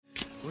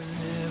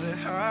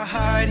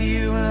hide,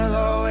 you will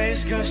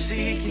always go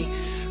seeking.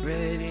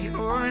 Ready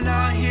or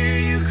not, here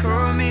you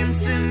come in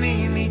to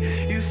meet me.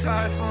 You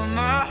fight for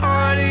my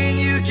heart and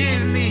you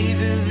give me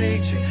the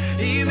victory.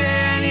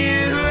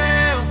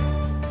 Emmanuel.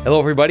 Hello,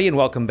 everybody, and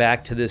welcome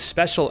back to this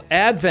special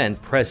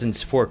Advent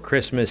Presents for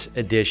Christmas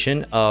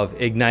edition of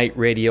Ignite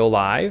Radio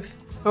Live.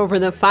 Over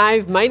the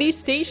 5 mighty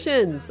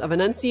stations of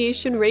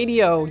Annunciation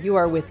Radio, you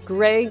are with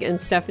Greg and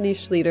Stephanie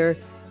Schlueter.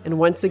 And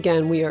once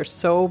again, we are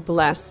so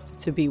blessed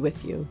to be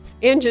with you.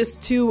 And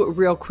just 2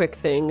 real quick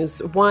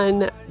things.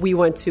 One, we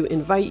want to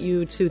invite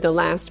you to the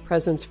last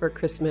Presents for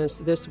Christmas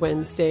this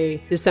Wednesday,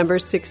 December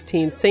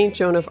 16th, St.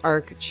 Joan of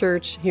Arc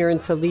Church here in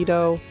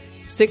Toledo,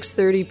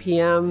 6:30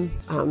 p.m.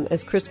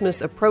 As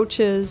Christmas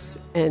approaches.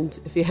 And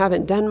if you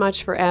haven't done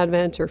much for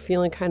Advent or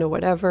feeling kind of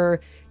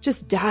whatever,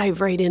 just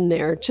dive right in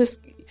there. Just,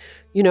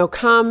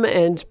 come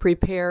and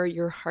prepare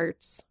your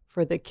hearts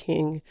for the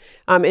King.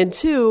 And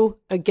 2,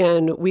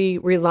 again, we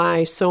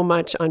rely so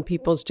much on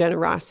people's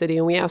generosity,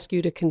 and we ask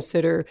you to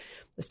consider,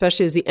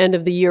 especially as the end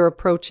of the year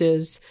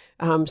approaches,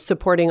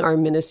 supporting our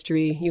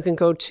ministry. You can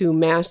go to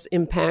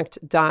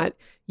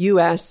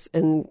massimpact.us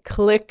and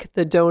click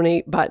the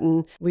donate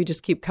button. We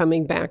just keep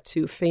coming back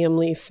to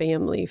family,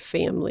 family,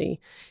 family.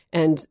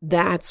 And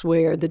that's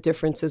where the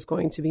difference is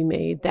going to be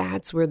made.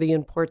 That's where the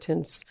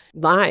importance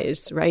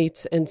lies,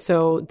 right? And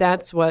so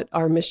that's what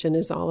our mission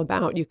is all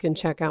about. You can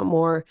check out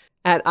more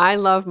at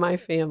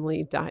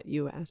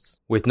ilovemyfamily.us.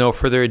 With no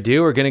further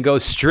ado, we're going to go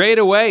straight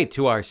away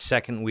to our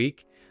second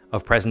week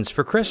of Presents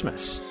for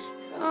Christmas.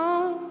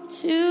 Come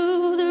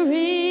to the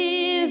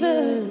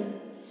river,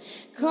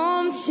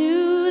 come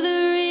to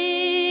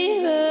the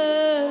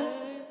river,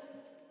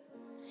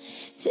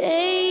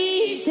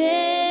 taste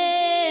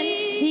and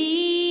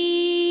see.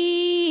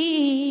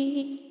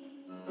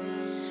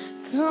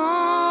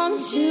 Come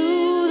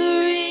to the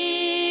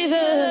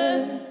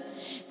river,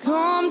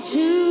 come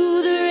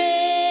to the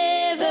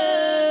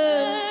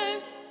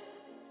river,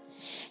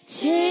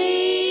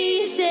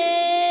 taste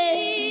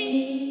and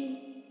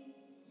see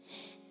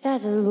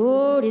that the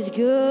Lord is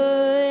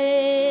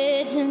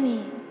good to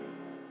me,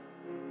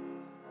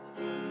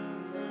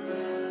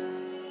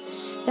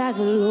 that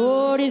the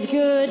Lord is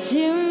good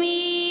to me.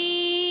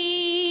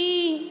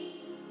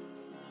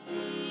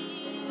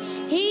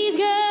 He's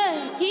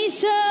good, he's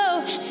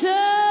so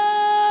good.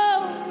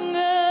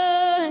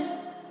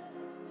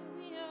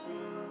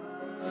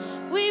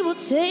 We will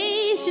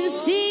taste and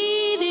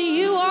see that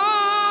you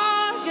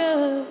are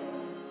good.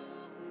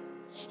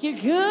 You're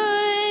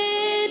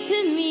good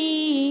to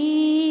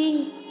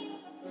me.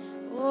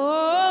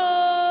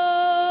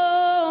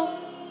 Oh,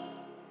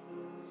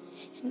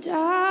 and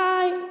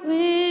I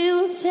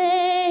will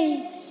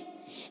taste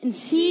and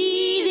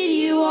see that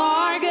you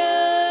are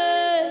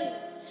good.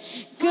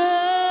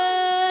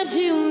 Good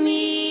to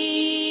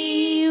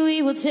me.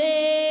 We will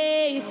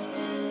taste,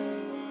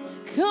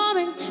 come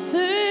and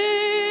thirst.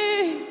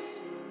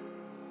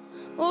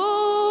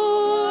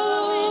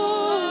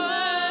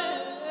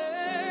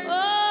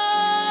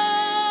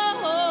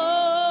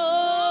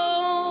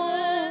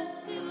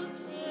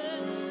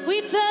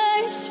 We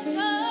thirst for you.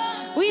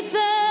 We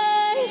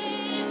thirst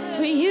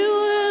for you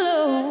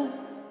alone.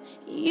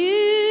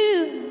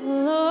 You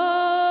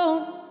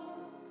alone.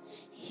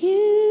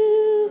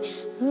 You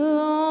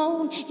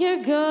alone.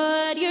 You're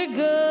good. You're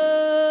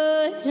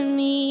good to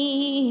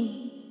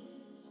me.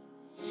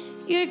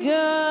 You're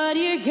good.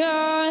 You're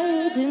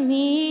good to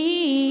me.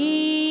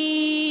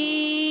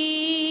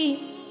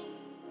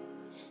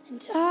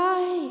 And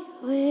I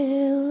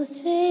will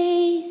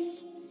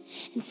taste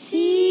and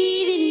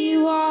see that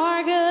you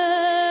are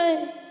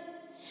good.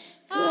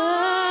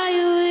 I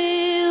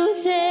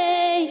will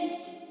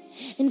taste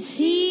and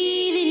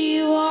see that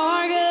you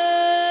are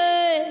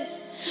good.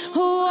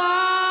 Oh,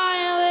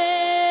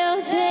 I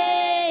will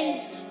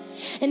taste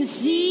and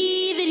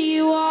see that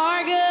you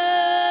are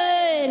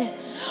good.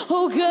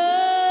 Oh,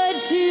 good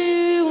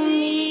to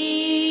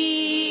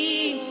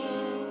me.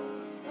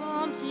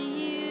 Come to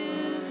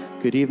you.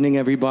 Good evening,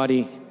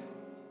 everybody.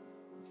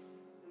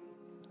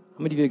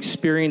 How many of you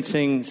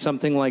experiencing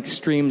something like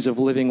streams of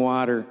living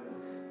water?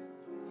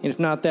 And if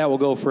not that, we'll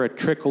go for a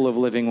trickle of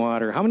living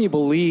water. How many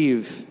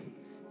believe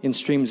in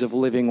streams of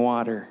living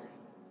water?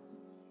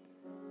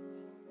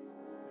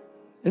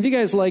 And if you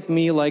guys like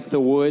me, like the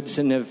woods,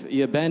 and have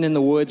you been in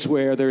the woods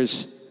where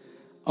there's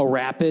a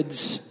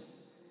rapids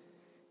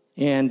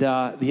and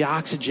the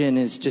oxygen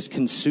just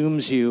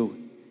consumes you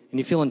and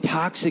you feel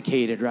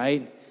intoxicated,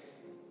 right?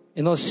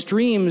 And those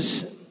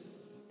streams,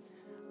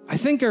 I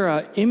think, are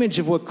an image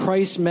of what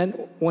Christ meant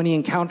when he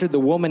encountered the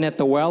woman at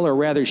the well, or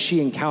rather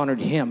she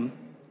encountered him.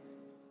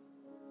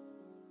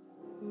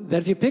 That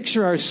if you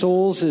picture our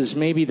souls as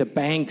maybe the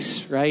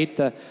banks, right?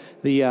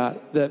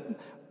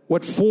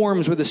 What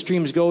forms where the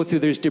streams go through,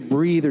 there's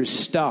debris, there's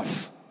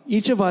stuff.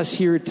 Each of us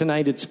here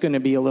tonight, it's going to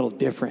be a little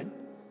different.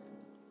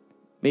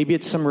 Maybe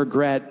it's some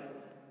regret,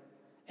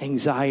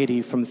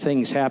 anxiety from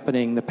things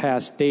happening the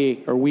past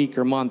day or week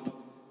or month.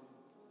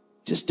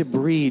 Just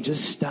debris,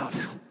 just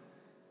stuff.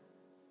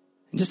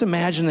 And just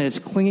imagine that it's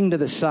clinging to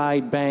the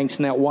side banks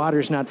and that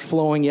water's not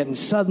flowing yet. And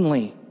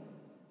suddenly,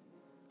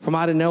 from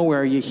out of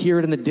nowhere, you hear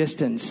it in the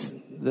distance.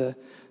 The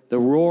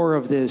roar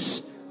of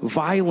this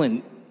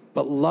violent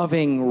but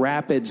loving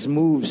rapids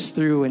moves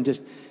through and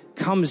just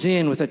comes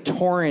in with a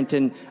torrent.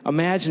 And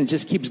imagine it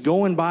just keeps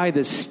going by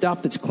this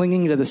stuff that's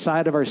clinging to the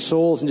side of our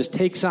souls and just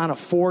takes on a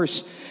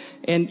force.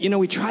 And,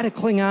 we try to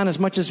cling on as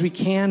much as we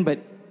can, but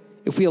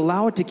if we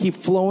allow it to keep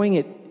flowing,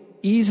 it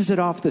eases it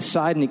off the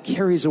side and it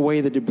carries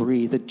away the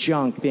debris, the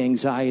junk, the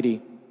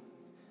anxiety.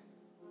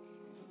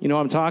 You know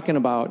what I'm talking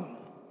about?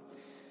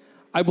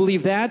 I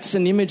believe that's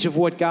an image of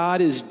what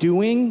God is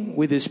doing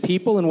with his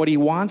people and what he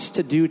wants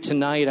to do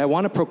tonight. I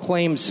want to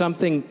proclaim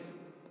something,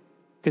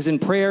 because in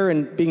prayer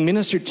and being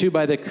ministered to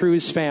by the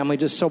Cruz family,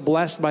 just so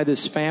blessed by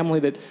this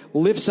family that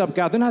lifts up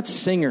God. They're not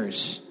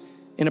singers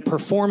in a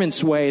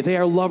performance way. They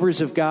are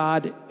lovers of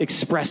God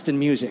expressed in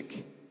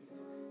music.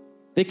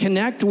 They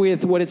connect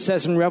with what it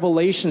says in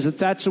Revelations,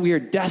 that's what we are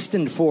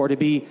destined for, to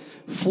be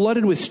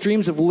flooded with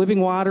streams of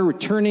living water,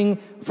 returning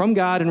from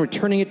God and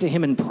returning it to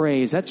him in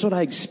praise. That's what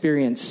I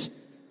experience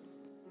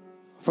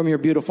from your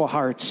beautiful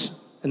hearts.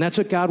 And that's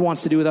what God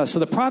wants to do with us. So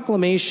the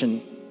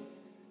proclamation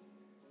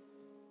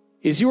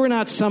is, you are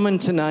not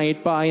summoned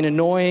tonight by an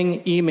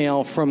annoying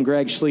email from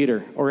Greg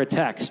Schlueter or a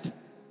text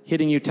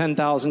hitting you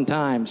 10,000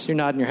 times. You're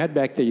nodding your head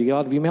back there. You get a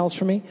lot of emails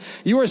from me?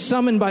 You are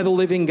summoned by the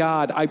living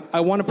God. I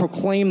want to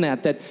proclaim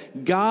that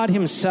God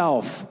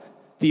himself,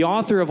 the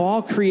author of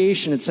all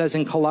creation, it says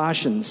in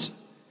Colossians,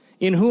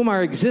 in whom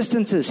our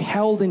existence is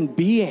held in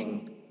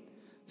being,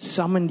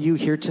 summoned you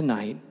here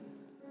tonight.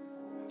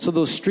 So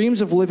those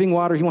streams of living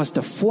water he wants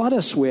to flood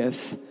us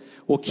with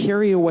will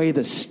carry away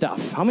the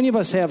stuff. How many of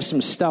us have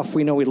some stuff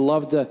we know we'd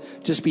love to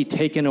just be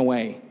taken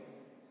away?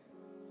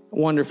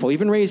 Wonderful.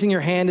 Even raising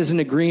your hand is an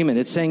agreement.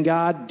 It's saying,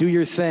 God, do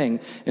your thing.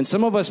 And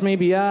some of us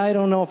maybe, I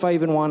don't know if I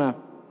even want to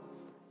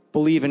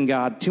believe in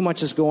God. Too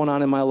much is going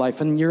on in my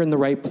life. And you're in the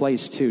right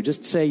place too.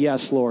 Just say,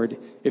 yes, Lord.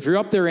 If you're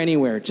up there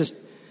anywhere, just,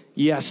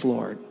 yes,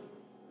 Lord.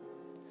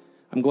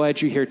 I'm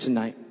glad you're here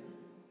tonight.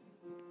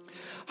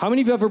 How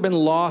many of you have ever been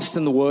lost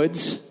in the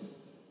woods?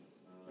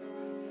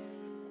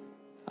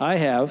 I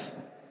have.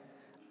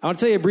 I want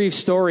to tell you a brief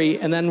story,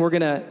 and then we're going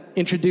to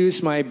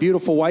introduce my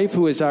beautiful wife,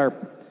 who is our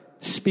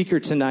speaker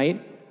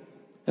tonight,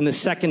 and the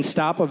second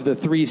stop of the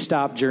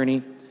 3-stop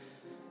journey.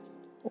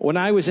 When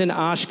I was in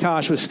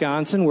Oshkosh,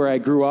 Wisconsin, where I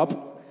grew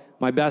up,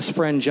 my best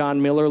friend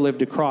John Miller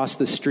lived across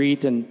the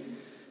street, and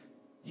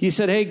he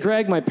said, hey,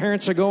 Greg, my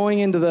parents are going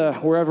into the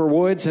wherever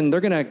woods, and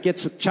they're going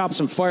to chop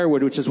some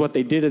firewood, which is what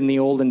they did in the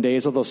olden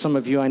days, although some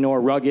of you I know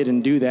are rugged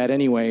and do that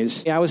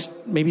anyways. I was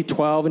maybe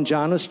 12, and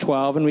John was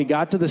 12, and we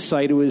got to the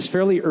site. It was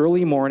fairly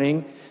early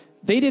morning.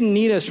 They didn't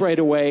need us right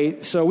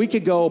away, so we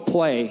could go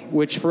play,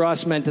 which for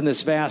us meant in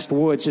this vast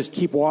woods, just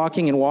keep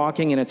walking and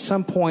walking, and at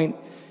some point,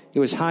 it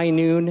was high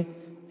noon,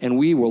 and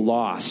we were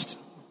lost.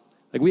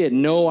 Like, we had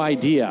no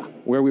idea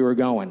where we were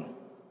going.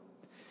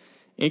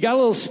 It got a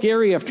little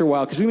scary after a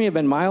while, because we may have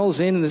been miles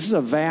in, and this is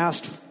a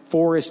vast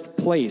forest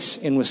place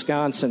in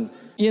Wisconsin.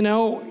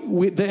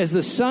 As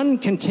the sun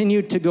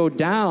continued to go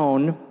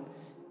down,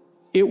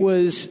 it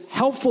was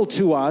helpful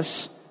to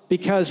us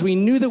because we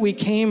knew that we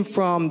came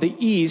from the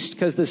east,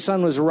 because the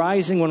sun was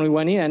rising when we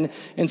went in,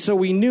 and so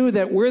we knew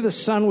that where the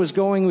sun was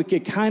going, we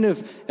could kind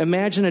of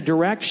imagine a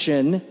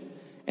direction,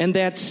 and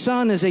that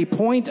sun as a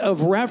point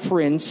of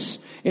reference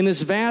in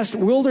this vast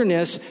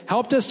wilderness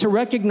helped us to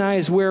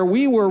recognize where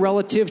we were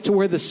relative to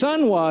where the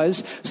sun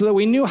was, so that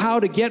we knew how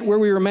to get where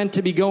we were meant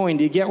to be going.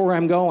 Do you get where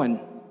I'm going?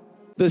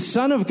 The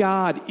Son of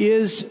God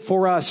is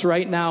for us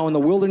right now in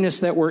the wilderness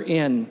that we're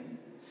in,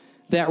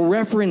 that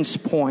reference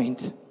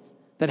point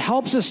that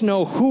helps us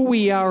know who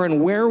we are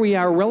and where we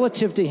are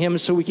relative to him,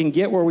 so we can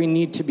get where we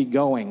need to be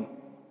going.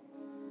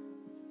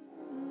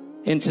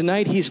 And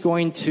tonight he's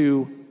going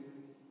to,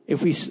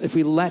 if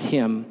we let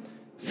him,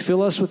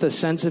 fill us with a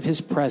sense of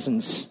his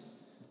presence,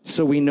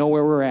 so we know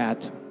where we're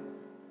at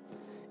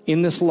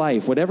in this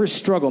life. Whatever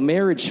struggle,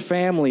 marriage,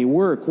 family,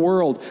 work,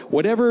 world,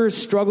 whatever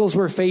struggles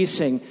we're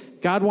facing,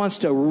 God wants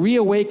to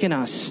reawaken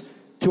us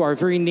to our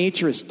very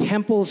nature as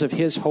temples of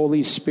his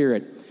Holy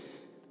Spirit.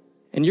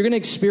 And you're going to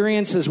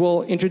experience, as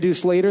we'll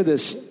introduce later,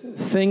 this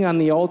thing on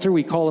the altar.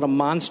 We call it a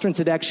monstrance.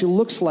 It actually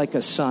looks like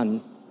a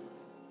sun.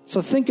 So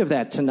think of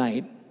that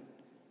tonight.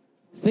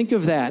 Think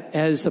of that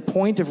as the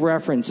point of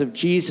reference of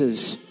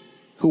Jesus,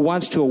 who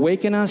wants to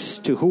awaken us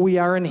to who we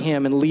are in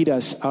him and lead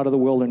us out of the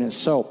wilderness.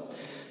 So,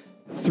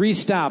 3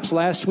 stops.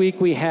 Last week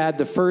we had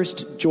the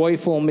first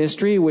joyful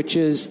mystery, which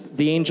is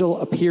the angel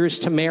appears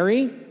to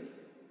Mary,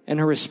 and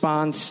her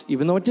response,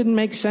 even though it didn't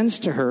make sense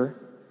to her,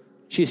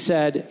 she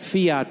said,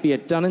 "Fiat, be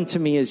it done unto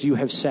me as you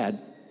have said."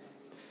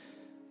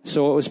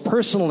 So it was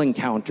personal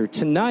encounter.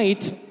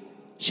 Tonight,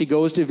 she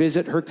goes to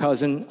visit her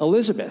cousin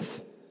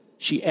Elizabeth.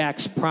 She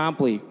acts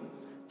promptly.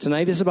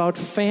 Tonight is about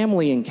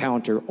family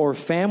encounter or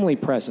family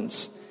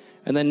presence.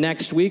 And then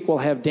next week, we'll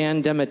have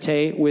Dan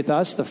Demetay with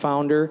us, the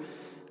founder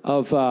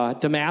of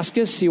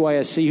Damascus,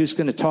 CYSC, who's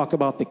going to talk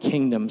about the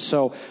kingdom.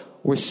 So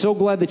we're so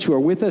glad that you are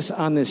with us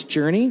on this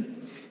journey.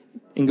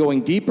 in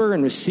going deeper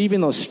and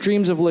receiving those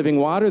streams of living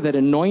water, that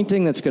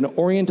anointing that's going to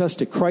orient us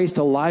to Christ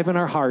alive in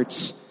our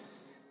hearts,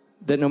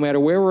 that no matter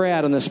where we're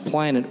at on this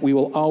planet, we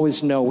will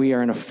always know we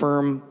are in a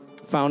firm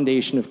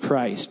foundation of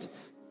Christ. In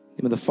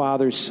the name of the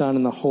Father, Son,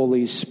 and the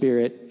Holy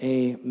Spirit,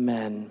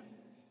 amen.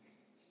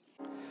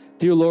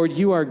 Dear Lord,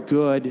 you are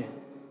good,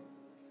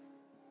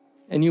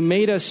 and you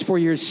made us for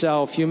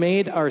yourself. You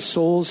made our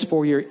souls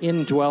for your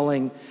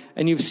indwelling,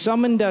 and you've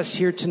summoned us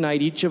here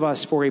tonight, each of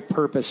us, for a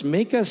purpose.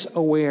 Make us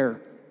aware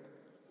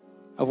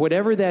of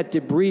whatever that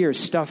debris or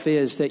stuff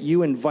is that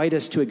you invite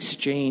us to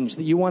exchange,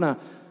 that you want to,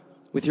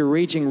 with your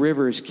raging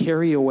rivers,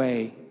 carry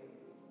away,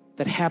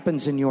 that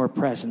happens in your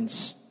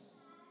presence.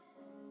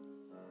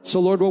 So,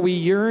 Lord, while we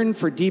yearn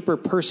for deeper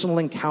personal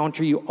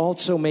encounter, you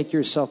also make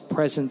yourself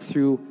present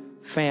through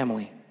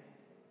family.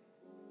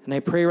 And I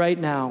pray right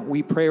now,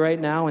 we pray right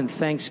now in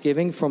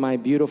thanksgiving for my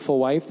beautiful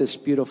wife, this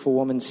beautiful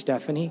woman,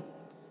 Stephanie,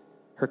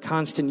 her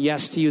constant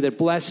yes to you that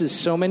blesses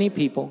so many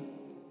people,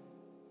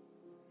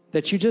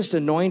 that you just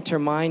anoint her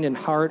mind and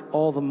heart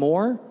all the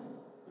more,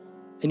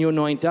 and you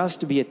anoint us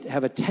to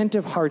have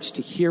attentive hearts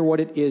to hear what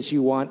it is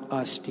you want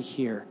us to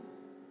hear.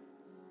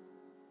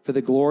 For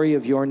the glory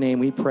of your name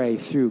we pray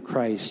through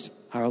Christ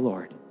our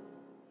Lord.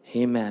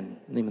 Amen.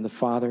 In the name of the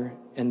Father,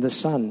 and the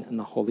Son, and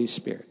the Holy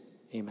Spirit.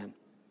 Amen.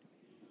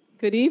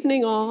 Good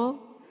evening, all.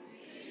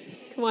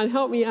 Come on,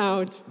 help me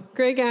out.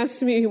 Greg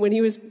asked me when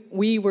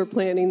we were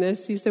planning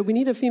this, he said, we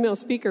need a female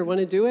speaker.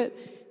 Want to do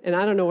it? And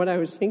I don't know what I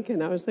was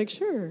thinking. I was like,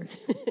 sure.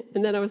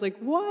 And then I was like,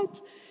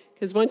 what?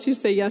 Because once you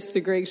say yes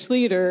to Greg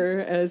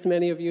Schlueter, as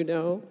many of you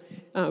know,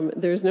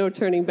 there's no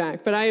turning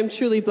back. But I am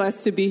truly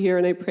blessed to be here,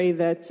 and I pray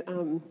that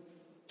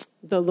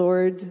the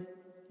Lord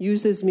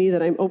uses me,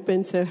 that I'm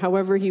open to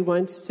however he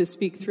wants to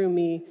speak through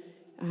me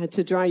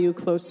to draw you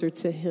closer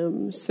to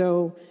him.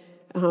 So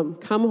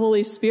come,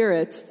 Holy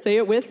Spirit. Say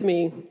it with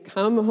me.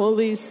 Come,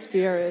 Holy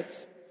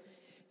Spirit.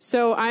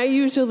 So I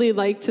usually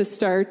like to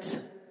start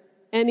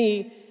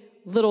any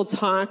little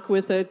talk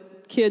with a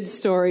kid's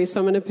story. So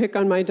I'm going to pick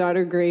on my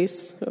daughter,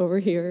 Grace, over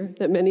here,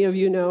 that many of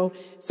you know.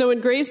 So when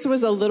Grace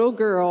was a little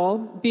girl,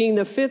 being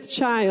the fifth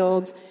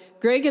child,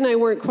 Greg and I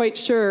weren't quite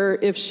sure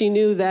if she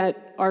knew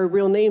that our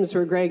real names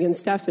were Greg and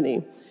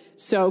Stephanie.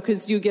 So,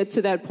 because you get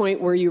to that point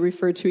where you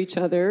refer to each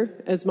other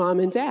as mom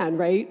and dad,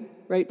 right?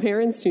 Right,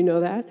 parents? You know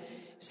that.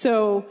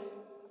 So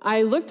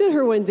I looked at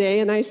her one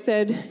day and I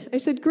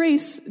said,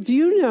 Grace, do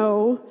you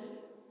know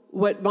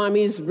what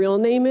mommy's real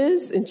name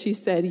is? And she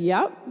said,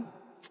 yep.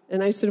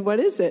 And I said, what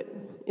is it?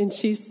 And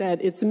she said,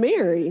 it's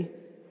Mary.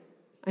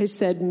 I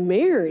said,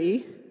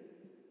 Mary?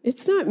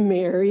 It's not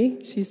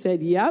Mary. She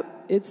said,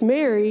 yep, it's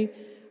Mary.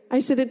 I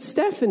said, it's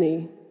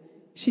Stephanie.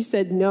 She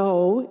said,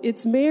 no,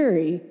 it's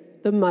Mary,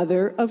 the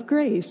mother of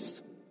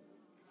Grace.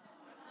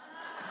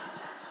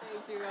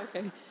 Thank you.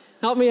 Okay.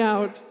 Help me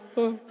out.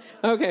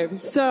 Okay.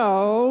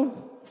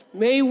 So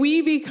may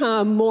we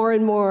become more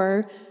and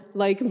more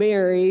like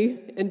Mary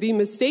and be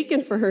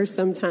mistaken for her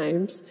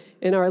sometimes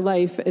in our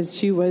life, as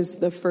she was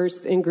the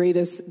first and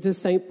greatest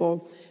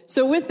disciple.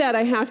 So with that,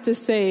 I have to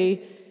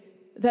say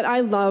that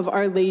I love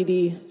Our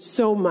Lady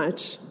so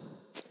much.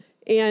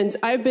 And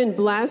I've been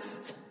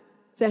blessed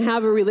to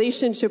have a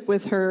relationship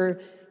with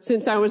her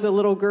since I was a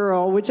little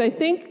girl, which I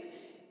think,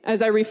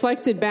 as I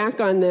reflected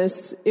back on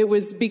this, it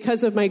was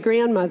because of my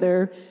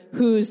grandmother,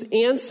 whose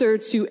answer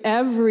to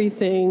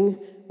everything,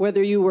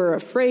 whether you were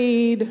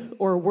afraid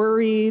or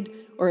worried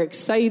or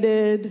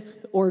excited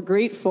or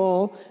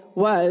grateful,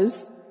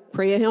 was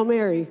pray a Hail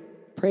Mary,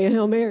 pray a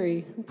Hail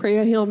Mary, pray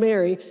a Hail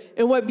Mary.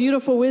 And what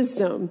beautiful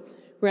wisdom,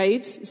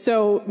 right?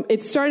 So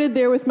it started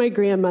there with my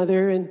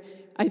grandmother, and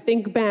I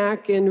think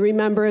back and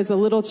remember as a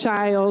little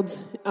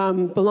child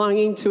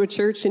belonging to a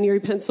church in Erie,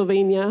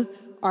 Pennsylvania,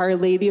 Our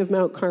Lady of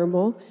Mount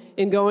Carmel,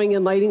 and going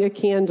and lighting a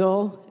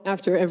candle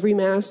after every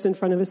Mass in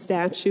front of a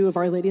statue of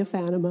Our Lady of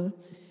Fatima.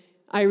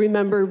 I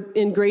remember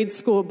in grade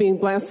school being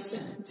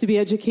blessed to be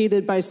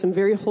educated by some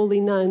very holy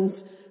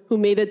nuns who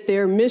made it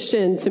their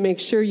mission to make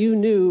sure you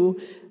knew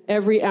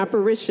every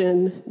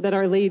apparition that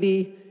Our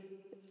Lady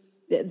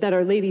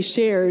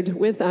shared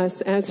with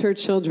us as her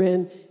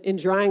children in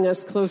drawing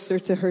us closer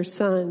to her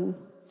Son.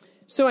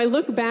 So I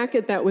look back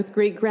at that with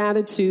great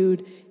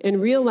gratitude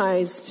and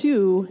realize,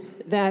 too,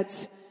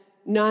 that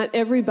not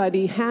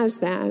everybody has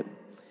that.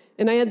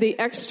 And I had the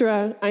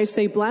extra,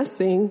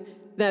 blessing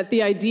that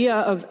the idea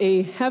of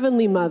a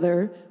heavenly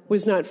mother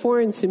was not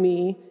foreign to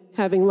me,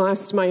 having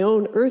lost my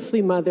own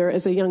earthly mother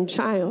as a young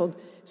child.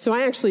 So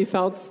I actually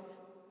felt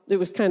it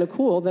was kind of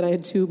cool that I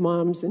had two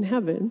moms in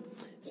heaven.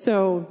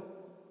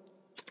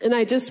 And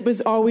I just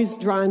was always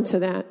drawn to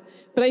that.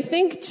 But I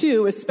think,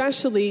 too,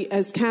 especially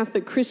as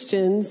Catholic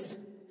Christians,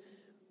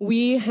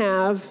 we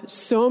have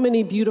so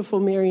many beautiful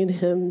Marian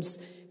hymns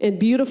and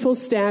beautiful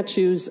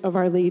statues of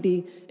Our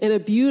Lady and a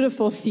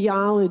beautiful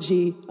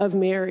theology of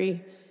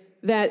Mary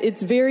that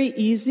it's very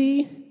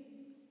easy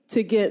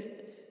to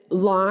get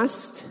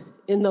lost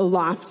in the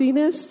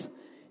loftiness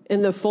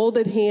and the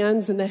folded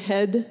hands and the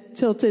head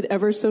tilted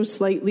ever so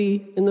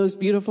slightly in those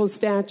beautiful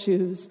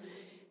statues,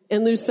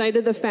 and lose sight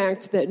of the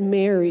fact that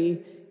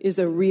Mary is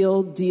a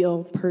real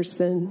deal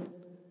person.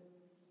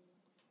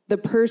 The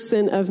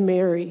person of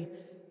Mary,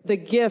 the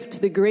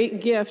gift, the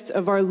great gift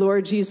of our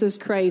Lord Jesus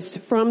Christ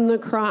from the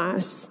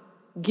cross,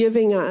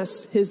 giving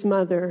us his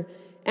mother,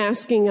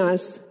 asking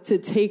us to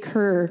take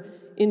her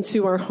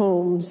into our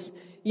homes.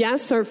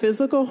 Yes, our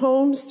physical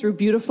homes through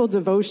beautiful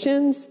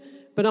devotions,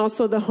 but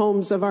also the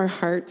homes of our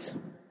heart.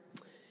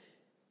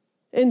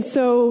 And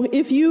so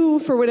if you,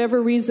 for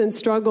whatever reason,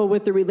 struggle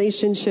with the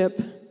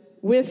relationship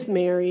with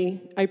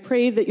Mary, I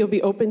pray that you'll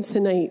be open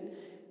tonight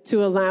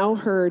to allow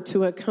her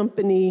to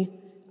accompany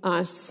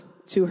us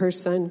to her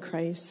son,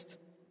 Christ.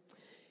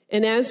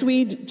 And as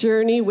we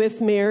journey with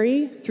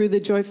Mary through the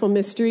joyful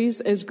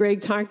mysteries, as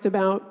Greg talked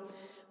about,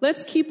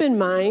 let's keep in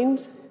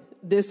mind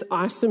this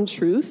awesome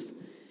truth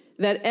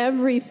that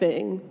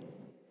everything,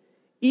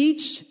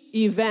 each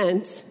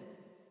event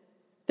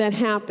that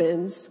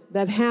happened,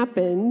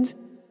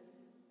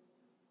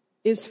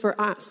 is for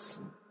us.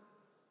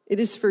 It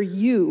is for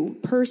you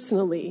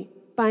personally,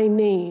 by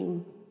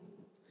name.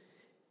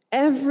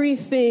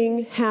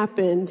 Everything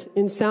happened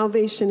in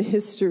salvation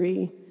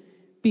history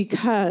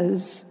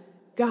because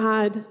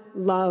God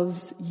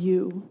loves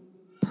you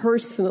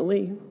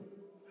personally.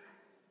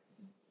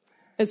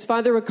 As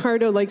Father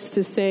Ricardo likes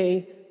to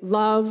say,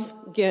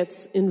 love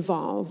gets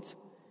involved.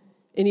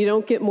 And you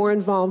don't get more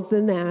involved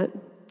than that.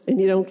 And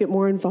you don't get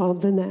more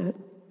involved than that.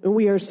 And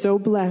we are so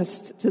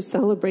blessed to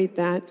celebrate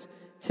that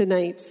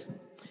tonight.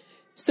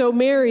 So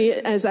Mary,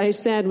 as I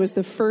said, was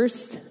the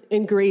first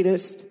and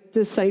greatest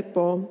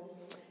disciple.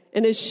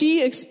 And as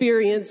she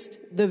experienced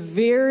the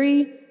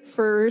very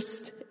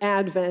first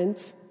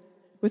Advent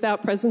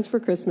without presents for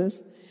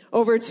Christmas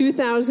over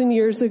 2,000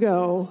 years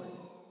ago,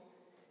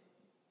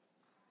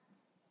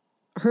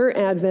 her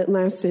Advent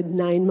lasted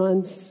 9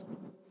 months.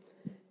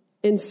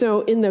 And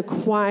so in the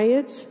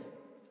quiet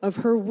of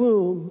her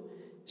womb,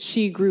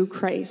 she grew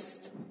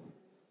Christ.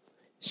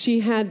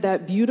 She had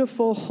that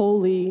beautiful,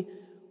 holy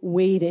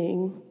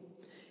waiting.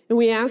 And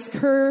we ask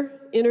her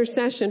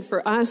intercession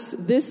for us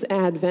this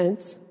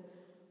Advent,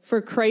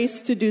 for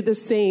Christ to do the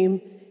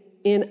same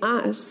in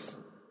us,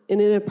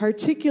 and in a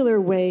particular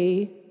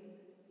way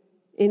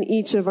in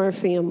each of our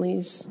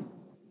families.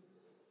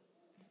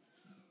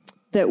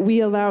 That we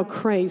allow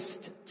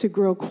Christ to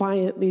grow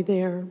quietly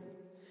there.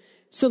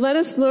 So let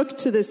us look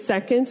to the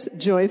second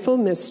joyful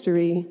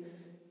mystery,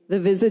 the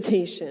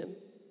visitation.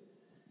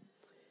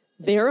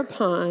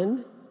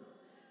 Thereupon,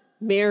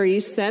 Mary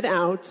set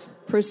out,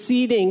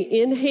 proceeding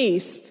in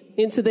haste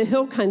into the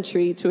hill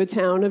country to a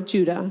town of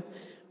Judah,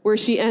 where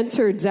she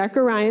entered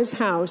Zechariah's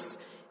house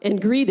and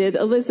greeted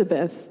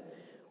Elizabeth.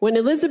 When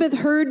Elizabeth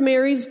heard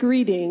Mary's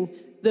greeting,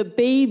 the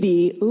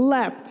baby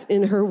leapt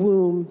in her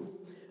womb.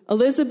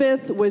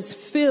 Elizabeth was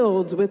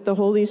filled with the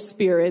Holy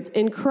Spirit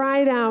and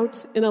cried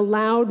out in a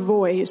loud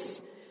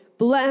voice,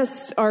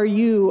 "Blessed are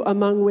you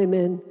among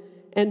women,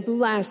 and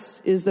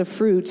blessed is the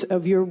fruit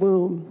of your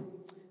womb.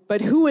 But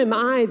who am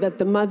I that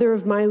the mother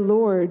of my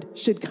Lord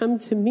should come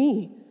to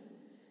me?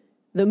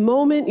 The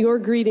moment your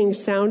greeting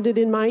sounded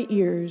in my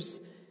ears,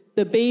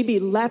 the baby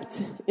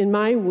leapt in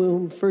my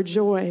womb for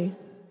joy.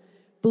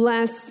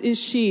 Blessed is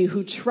she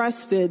who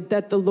trusted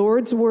that the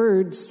Lord's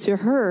words to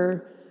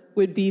her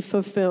would be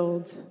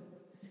fulfilled."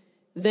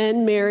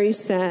 Then Mary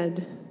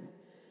said,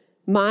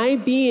 "My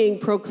being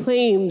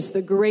proclaims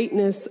the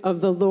greatness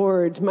of the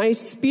Lord. My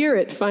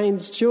spirit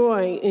finds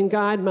joy in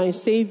God my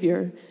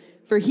Savior,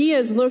 for he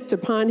has looked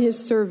upon his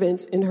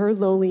servant in her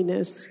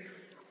lowliness.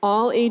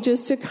 All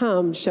ages to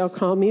come shall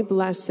call me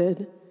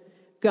blessed.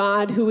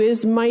 God, who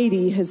is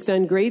mighty, has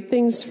done great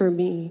things for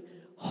me.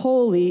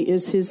 Holy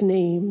is his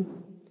name.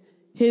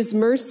 His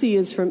mercy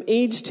is from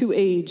age to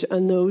age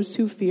on those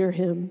who fear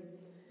him.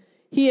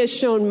 He has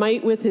shown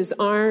might with his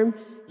arm.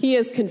 He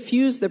has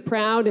confused the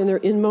proud in their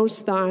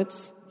inmost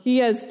thoughts. He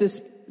has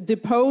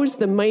deposed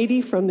the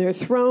mighty from their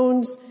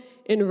thrones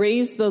and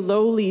raised the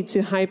lowly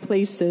to high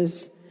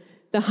places.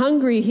 The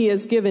hungry he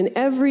has given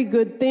every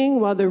good thing,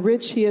 while the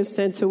rich he has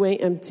sent away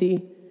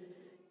empty.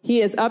 He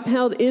has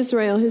upheld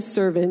Israel his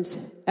servant,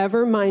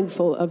 ever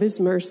mindful of his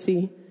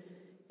mercy,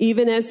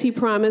 even as he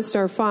promised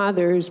our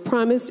fathers,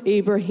 promised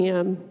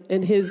Abraham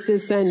and his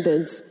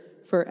descendants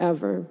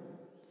forever."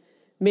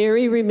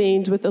 Mary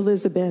remained with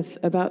Elizabeth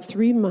about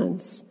 3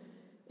 months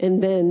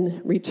and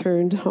then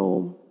returned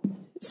home.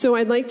 So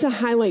I'd like to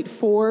highlight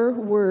 4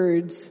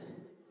 words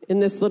in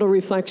this little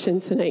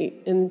reflection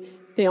tonight, and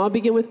they all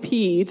begin with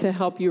P to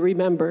help you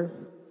remember.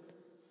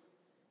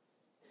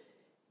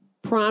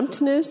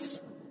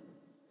 Promptness,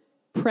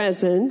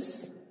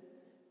 presence,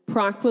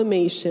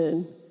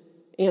 proclamation,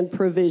 and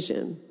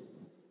provision.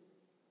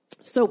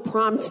 So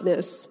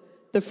promptness,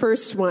 the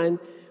first one.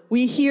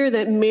 We hear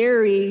that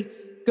Mary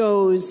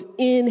goes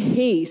in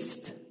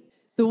haste.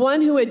 The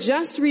one who had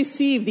just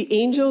received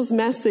the angel's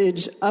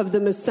message of the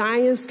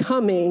Messiah's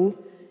coming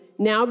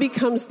now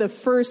becomes the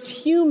first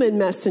human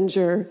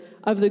messenger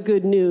of the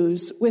good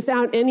news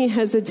without any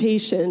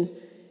hesitation.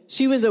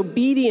 She was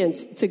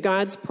obedient to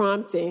God's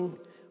prompting.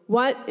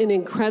 What an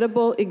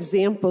incredible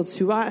example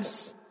to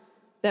us.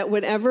 that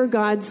whatever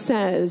God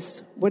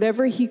says,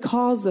 whatever he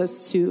calls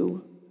us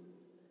to,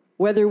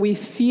 whether we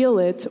feel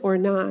it or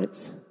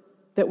not,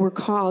 that we're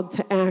called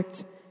to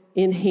act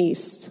in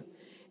haste.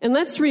 And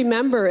let's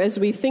remember, as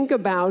we think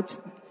about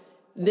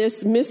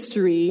this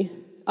mystery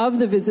of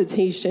the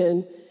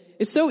visitation,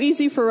 it's so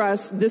easy for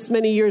us this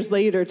many years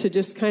later to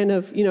just kind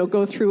of,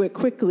 go through it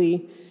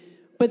quickly,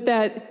 but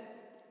that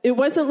it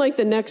wasn't like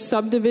the next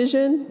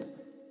subdivision,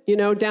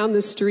 down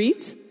the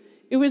street.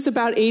 It was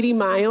about 80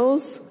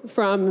 miles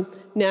from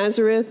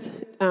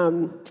Nazareth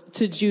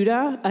to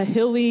Judah, a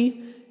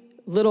hilly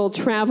little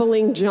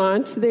traveling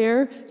jaunt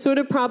there. So it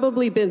had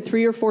probably been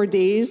 3 or 4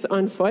 days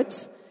on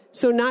foot.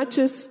 So not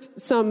just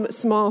some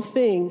small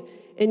thing.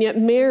 And yet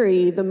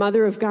Mary, the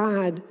mother of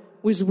God,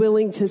 was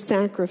willing to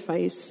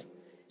sacrifice.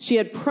 She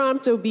had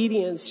prompt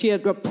obedience. She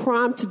had a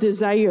prompt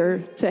desire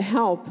to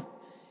help.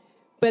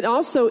 But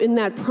also in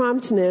that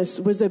promptness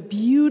was a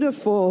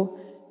beautiful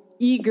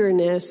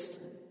eagerness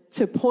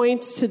to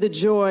point to the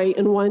joy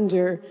and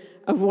wonder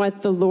of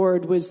what the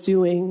Lord was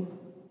doing.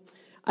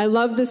 I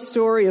love the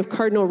story of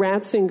Cardinal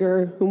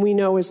Ratzinger, whom we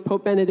know as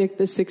Pope Benedict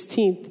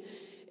XVI.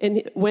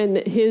 And when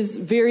his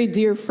very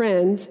dear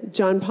friend,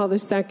 John Paul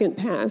II,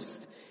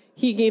 passed,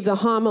 he gave the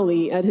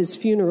homily at his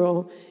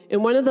funeral.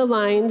 And one of the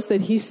lines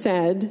that he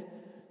said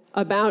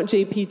about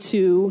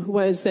JP2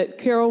 was that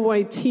Karol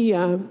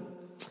Wojtyła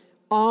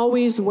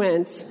always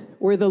went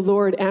where the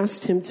Lord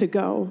asked him to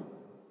go.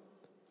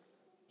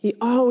 He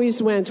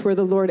always went where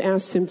the Lord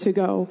asked him to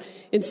go.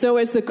 And so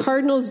as the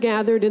cardinals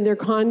gathered in their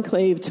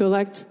conclave to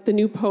elect the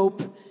new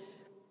pope,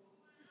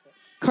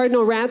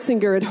 Cardinal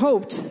Ratzinger had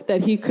hoped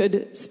that he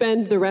could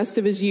spend the rest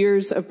of his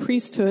years of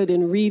priesthood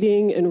in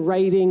reading and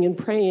writing and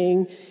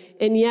praying.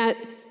 And yet,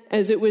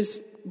 as it was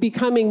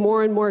becoming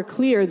more and more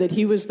clear that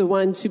he was the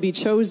one to be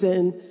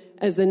chosen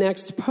as the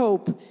next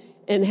pope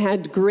and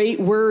had great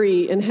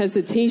worry and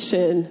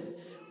hesitation,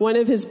 one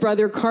of his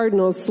brother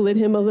cardinals slid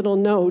him a little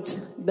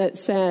note that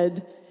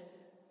said,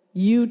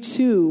 "You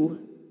too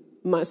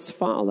must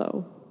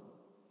follow."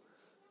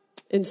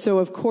 And so,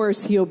 of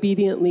course, he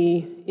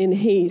obediently, in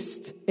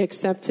haste,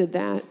 accepted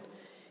that.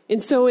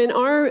 And so in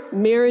our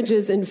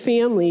marriages and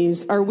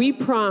families, are we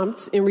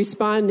prompt in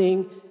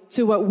responding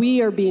to what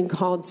we are being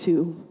called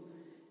to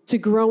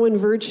grow in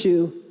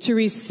virtue, to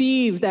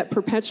receive that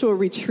perpetual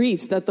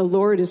retreat that the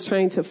Lord is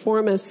trying to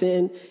form us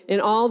in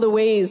all the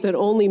ways that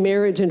only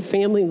marriage and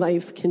family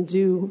life can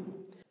do?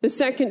 The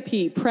second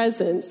P,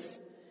 presence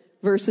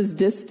versus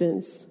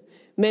distance.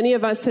 Many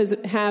of us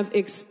have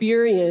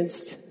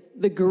experienced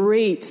the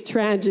great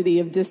tragedy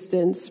of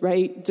distance,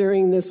 right,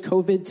 during this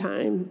COVID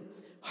time.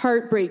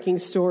 Heartbreaking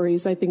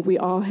stories, I think we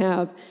all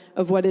have,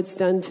 of what it's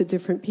done to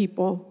different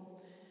people.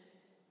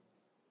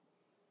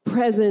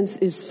 Presence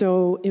is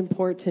so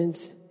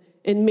important.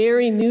 And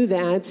Mary knew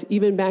that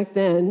even back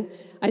then.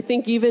 I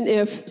think even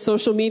if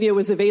social media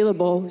was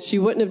available, she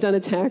wouldn't have done a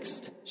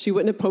text. She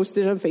wouldn't have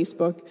posted it on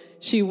Facebook.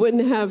 She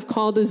wouldn't have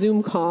called a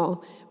Zoom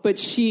call. But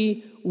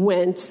she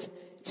went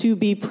to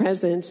be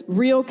present.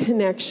 Real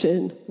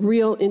connection,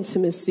 real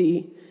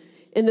intimacy.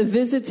 And the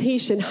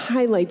visitation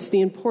highlights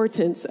the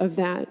importance of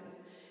that.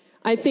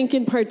 I think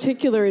in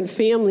particular in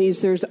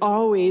families, there's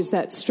always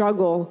that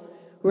struggle,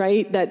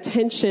 right? That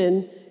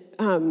tension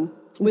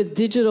with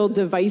digital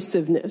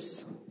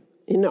divisiveness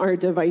in our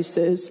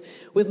devices,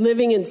 with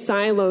living in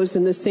silos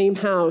in the same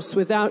house,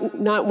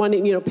 without not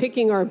wanting,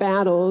 picking our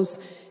battles,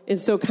 and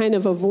so kind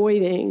of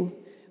avoiding.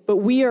 But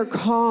we are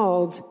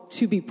called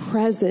to be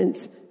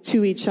present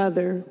to each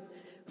other.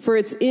 For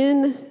it's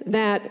in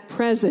that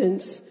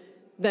presence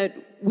that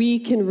we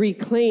can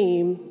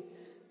reclaim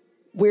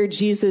where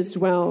Jesus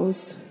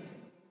dwells,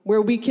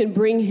 where we can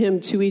bring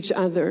him to each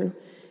other,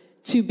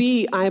 to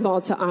be eyeball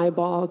to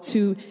eyeball,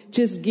 to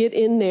just get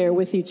in there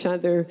with each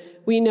other.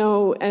 We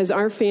know as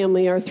our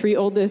family, our 3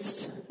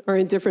 oldest are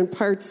in different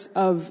parts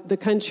of the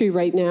country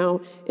right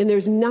now, and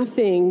there's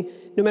nothing,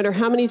 no matter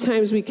how many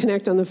times we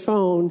connect on the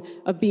phone,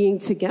 of being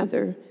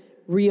together.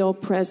 Real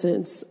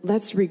presence.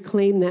 Let's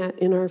reclaim that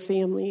in our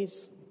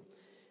families.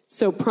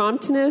 So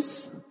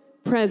promptness,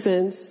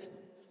 presence,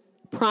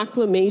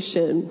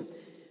 proclamation.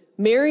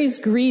 Mary's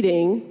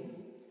greeting,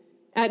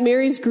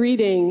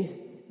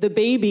 the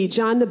baby,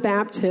 John the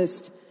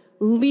Baptist,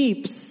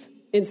 leaps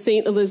in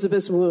St.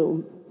 Elizabeth's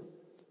womb.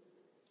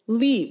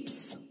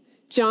 Leaps.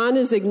 John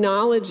is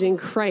acknowledging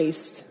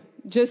Christ,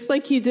 just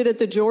like he did at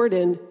the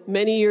Jordan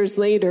many years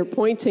later,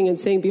 pointing and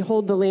saying,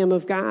 "Behold the Lamb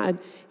of God."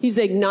 He's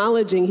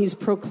acknowledging, he's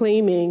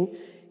proclaiming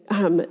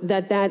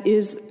that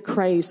is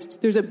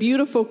Christ. There's a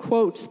beautiful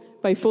quote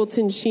by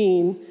Fulton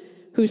Sheen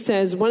who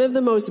says, "One of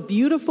the most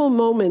beautiful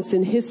moments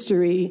in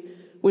history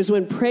was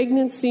when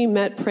pregnancy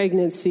met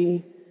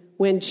pregnancy,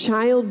 when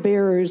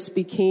childbearers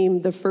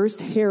became the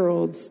first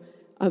heralds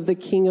of the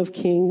King of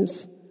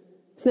Kings."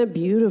 Isn't that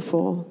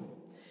beautiful?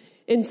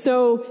 And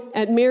so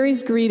at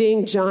Mary's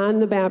greeting, John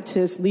the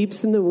Baptist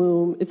leaps in the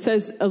womb. It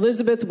says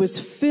Elizabeth was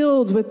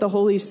filled with the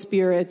Holy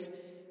Spirit,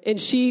 and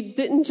she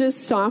didn't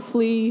just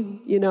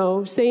softly,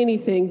 say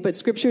anything, but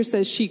Scripture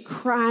says she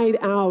cried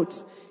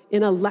out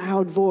in a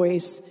loud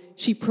voice.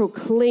 She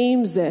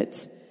proclaims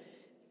it.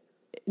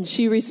 And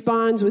she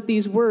responds with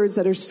these words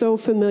that are so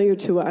familiar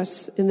to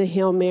us in the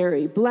Hail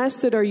Mary.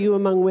 Blessed are you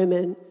among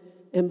women,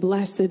 and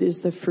blessed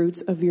is the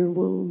fruit of your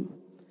womb.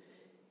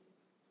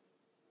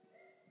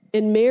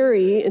 And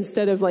Mary,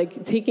 instead of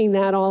like taking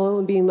that all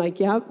and being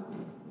like, yep,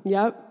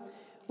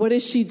 what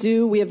does she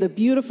do? We have the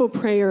beautiful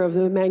prayer of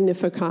the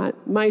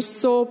Magnificat. My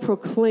soul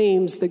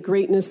proclaims the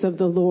greatness of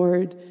the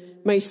Lord.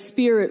 My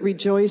spirit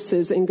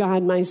rejoices in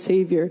God, my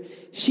Savior.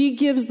 She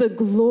gives the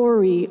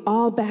glory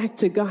all back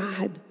to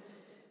God.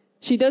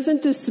 She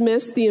doesn't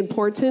dismiss the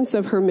importance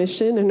of her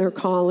mission and her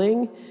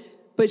calling,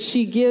 but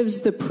she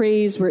gives the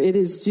praise where it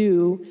is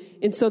due.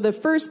 And so the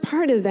first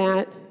part of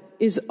that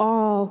is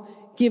all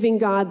giving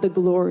God the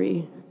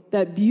glory,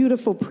 that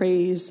beautiful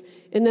praise.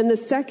 And then the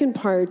second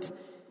part,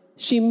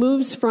 she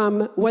moves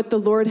from what the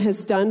Lord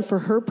has done for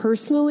her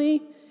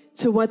personally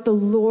to what the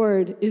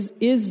Lord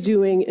is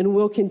doing and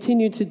will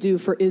continue to do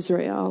for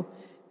Israel,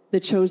 the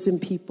chosen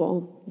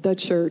people, the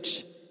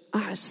church,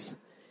 us.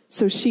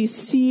 So she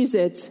sees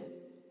it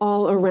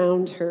all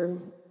around her.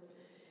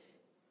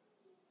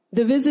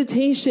 The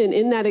visitation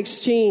in that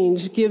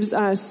exchange gives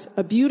us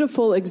a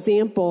beautiful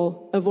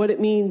example of what it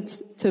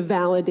means to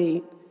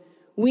validate.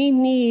 We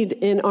need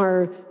in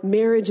our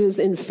marriages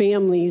and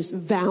families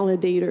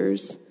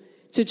validators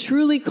to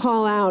truly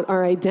call out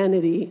our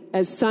identity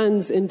as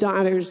sons and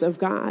daughters of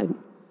God.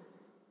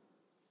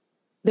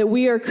 That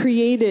we are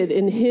created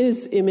in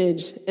His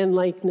image and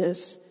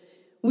likeness.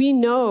 We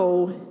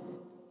know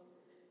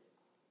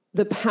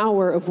the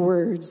power of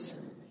words.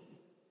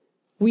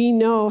 We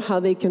know how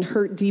they can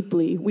hurt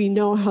deeply. We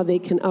know how they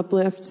can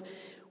uplift.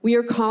 We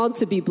are called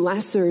to be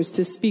blessers,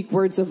 to speak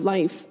words of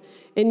life.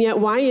 And yet,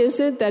 why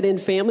is it that in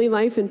family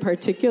life in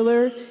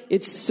particular,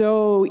 it's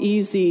so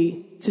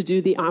easy to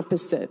do the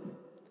opposite?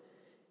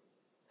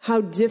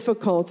 How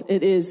difficult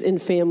it is in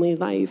family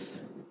life.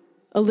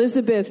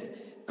 Elizabeth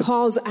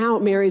calls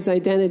out Mary's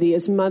identity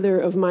as mother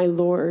of my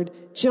Lord.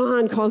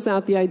 John calls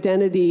out the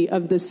identity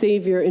of the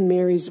Savior in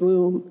Mary's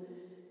womb.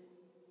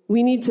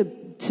 We need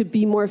to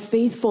be more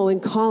faithful in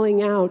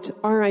calling out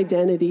our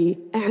identity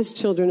as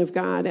children of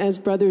God, as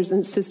brothers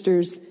and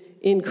sisters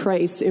in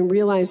Christ, and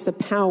realize the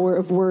power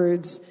of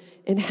words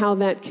and how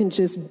that can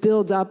just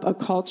build up a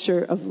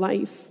culture of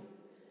life.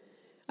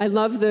 I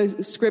love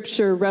the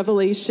scripture,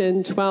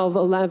 Revelation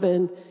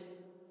 12:11.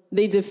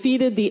 They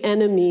defeated the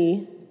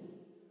enemy,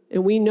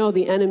 and we know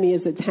the enemy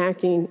is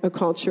attacking a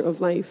culture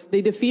of life.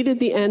 They defeated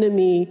the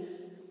enemy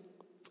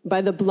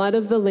by the blood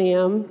of the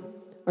Lamb,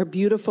 our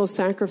beautiful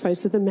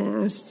sacrifice of the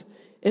Mass,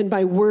 and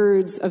by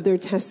words of their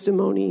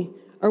testimony.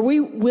 Are we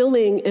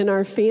willing in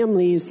our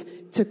families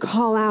to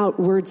call out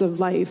words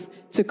of life,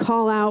 to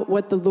call out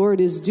what the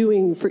Lord is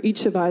doing for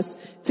each of us,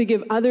 to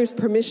give others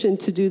permission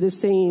to do the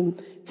same,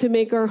 to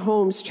make our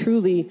homes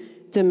truly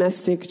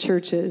domestic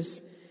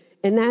churches?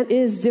 And that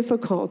is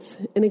difficult.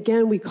 And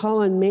again, we call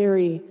on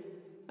Mary.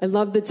 I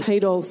love the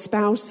title,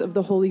 Spouse of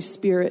the Holy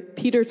Spirit.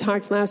 Peter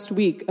talked last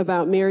week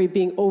about Mary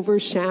being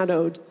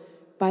overshadowed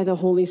by the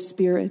Holy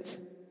Spirit.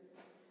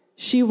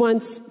 She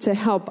wants to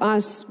help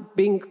us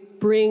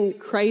bring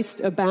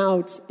Christ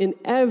about in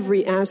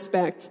every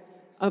aspect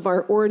of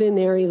our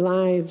ordinary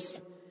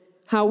lives.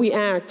 How we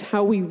act,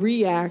 how we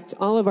react,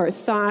 all of our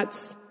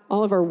thoughts,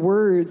 all of our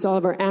words, all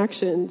of our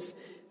actions,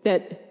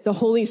 that the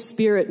Holy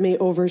Spirit may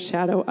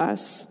overshadow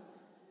us.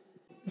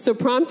 So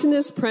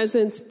promptness,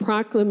 presence,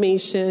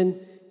 proclamation,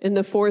 and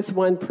the fourth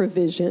one,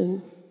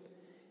 provision.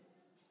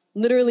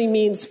 Literally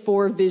means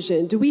for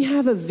vision. Do we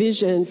have a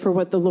vision for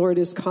what the Lord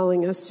is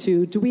calling us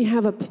to? Do we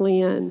have a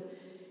plan?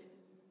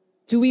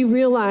 Do we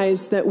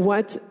realize that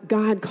what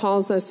God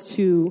calls us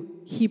to,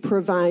 He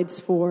provides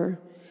for?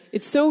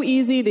 It's so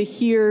easy to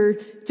hear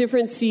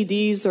different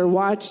CDs or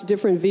watch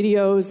different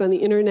videos on the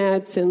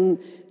internet and,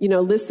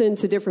 listen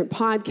to different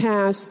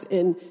podcasts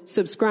and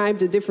subscribe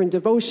to different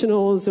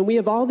devotionals. And we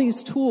have all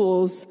these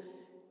tools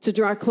to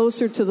draw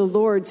closer to the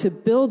Lord, to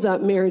build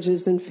up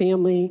marriages and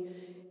family.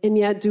 And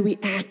yet, do we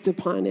act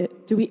upon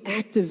it? Do we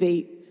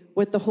activate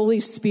what the Holy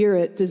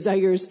Spirit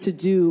desires to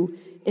do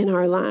in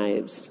our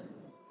lives?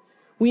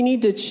 We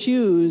need to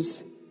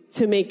choose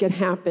to make it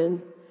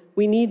happen.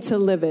 We need to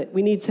live it.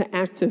 We need to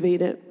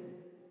activate it.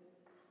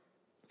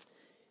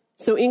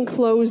 So in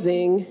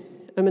closing,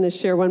 I'm going to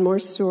share one more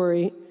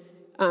story.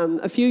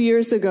 A few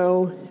years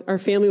ago, our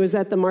family was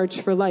at the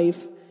March for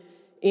Life.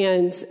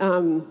 And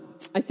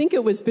I think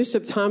it was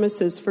Bishop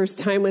Thomas's first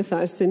time with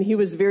us. And he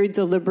was very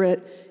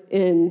deliberate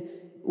in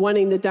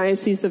wanting the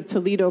Diocese of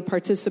Toledo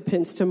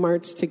participants to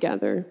march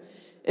together.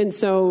 And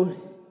so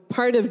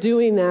part of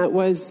doing that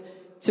was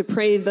to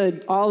pray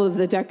all of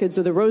the decades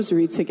of the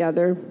Rosary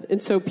together.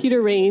 And so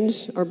Peter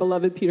Range, our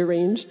beloved Peter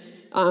Range,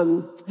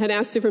 had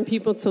asked different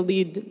people to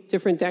lead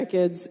different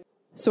decades.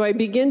 So I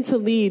begin to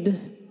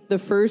lead the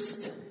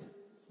first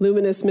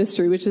luminous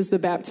mystery, which is the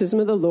baptism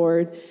of the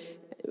Lord,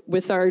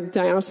 with our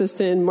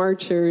diocesan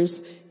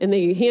marchers, and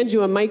they hand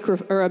you a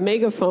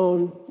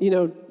megaphone,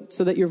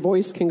 so that your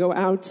voice can go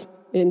out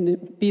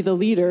and be the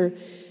leader.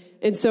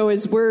 And so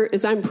as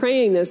I'm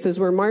praying this, as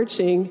we're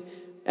marching,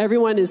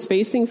 everyone is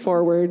facing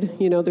forward.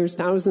 There's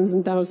thousands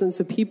and thousands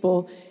of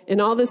people.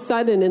 And all of a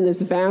sudden, in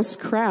this vast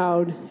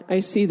crowd, I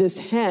see this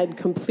head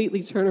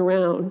completely turn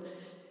around.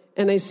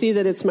 And I see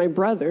that it's my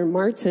brother,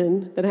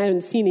 Martin, that I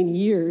haven't seen in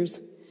years.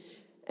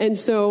 And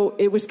so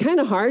it was kind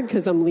of hard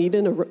because I'm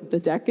leading the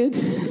decade.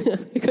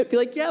 I could be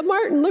like, yeah,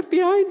 Martin, look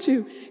behind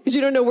you. Because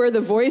you don't know where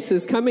the voice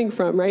is coming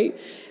from, right?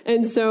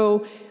 And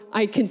so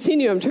I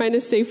continue. I'm trying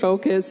to stay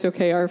focused.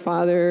 Okay, Our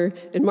Father.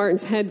 And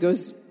Martin's head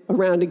goes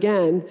around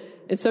again.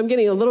 And so I'm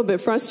getting a little bit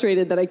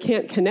frustrated that I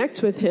can't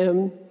connect with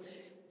him.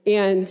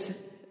 And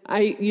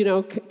I,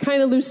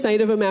 kind of lose sight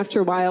of him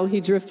after a while.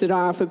 He drifted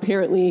off,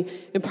 apparently.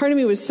 And part of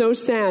me was so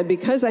sad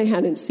because I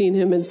hadn't seen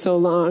him in so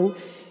long.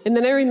 And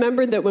then I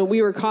remembered that when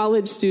we were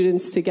college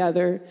students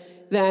together,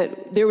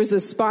 that there was a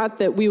spot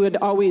that we would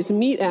always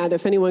meet at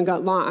if anyone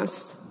got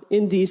lost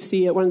in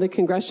D.C. at one of the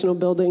congressional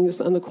buildings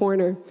on the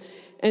corner.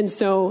 And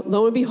so,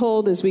 lo and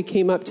behold, as we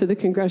came up to the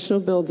congressional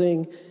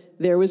building,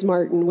 there was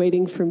Martin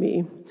waiting for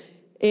me.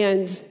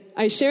 And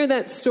I share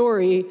that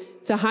story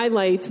to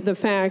highlight the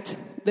fact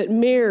that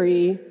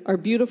Mary, our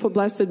beautiful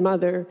blessed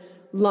mother,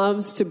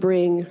 loves to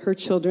bring her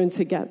children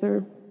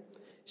together.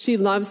 She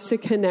loves to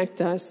connect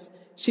us.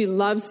 She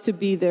loves to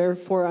be there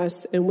for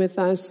us and with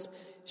us.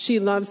 She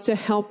loves to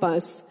help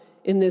us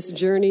in this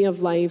journey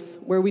of life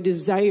where we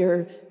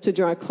desire to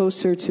draw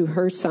closer to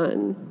her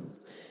Son.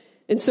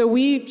 And so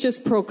we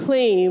just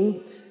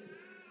proclaim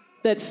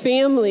that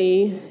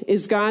family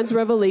is God's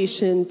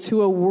revelation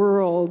to a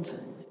world,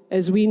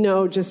 as we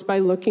know just by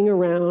looking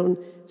around,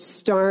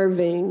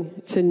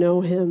 starving to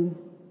know him.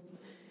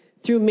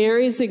 Through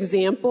Mary's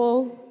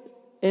example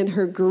and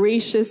her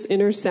gracious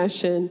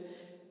intercession,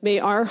 may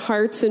our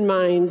hearts and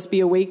minds be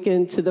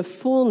awakened to the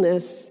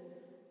fullness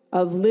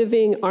of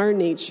living our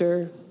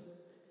nature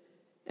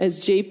as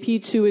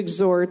JP2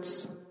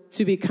 exhorts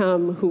to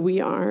become who we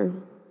are.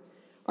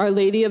 Our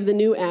Lady of the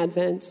New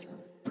Advent,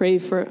 pray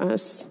for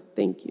us.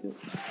 Thank you.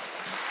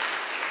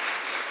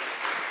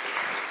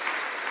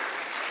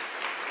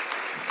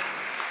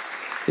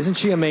 Isn't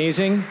she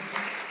amazing?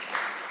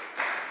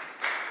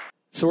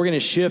 So we're going to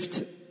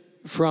shift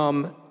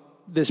from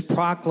this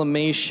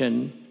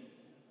proclamation,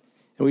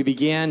 and we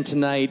began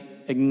tonight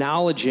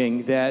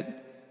acknowledging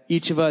that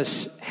each of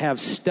us have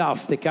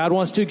stuff that God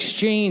wants to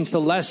exchange,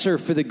 the lesser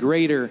for the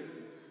greater.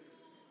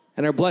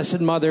 And our Blessed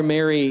Mother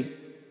Mary,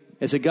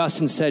 as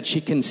Augustine said,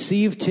 she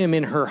conceived him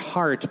in her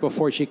heart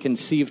before she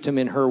conceived him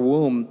in her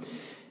womb.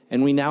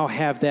 And we now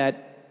have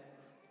that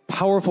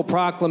powerful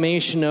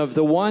proclamation of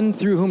the one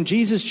through whom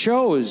Jesus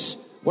chose.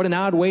 What an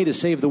odd way to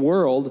save the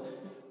world,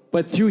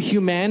 but through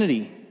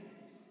humanity.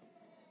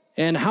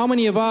 And how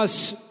many of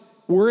us,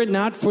 were it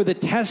not for the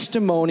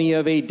testimony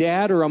of a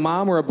dad or a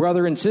mom or a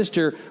brother and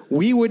sister,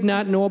 we would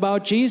not know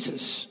about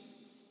Jesus?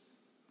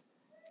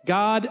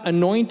 God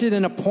anointed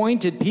and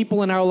appointed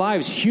people in our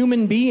lives,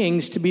 human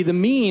beings, to be the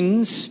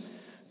means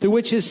through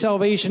which his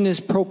salvation is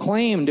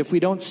proclaimed. If we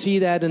don't see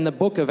that in the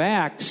book of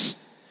Acts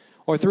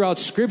or throughout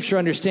Scripture,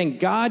 understand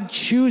God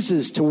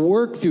chooses to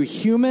work through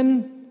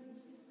human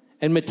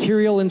and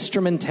material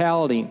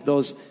instrumentality.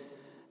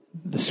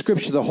 The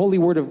Scripture, the Holy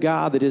Word of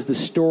God, that is the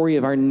story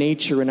of our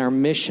nature and our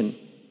mission.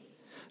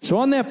 So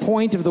on that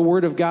point of the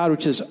Word of God,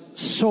 which is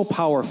so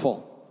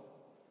powerful,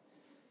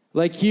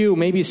 like you,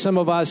 maybe some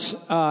of us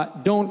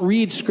don't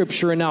read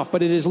Scripture enough,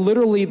 but it is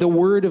literally the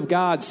Word of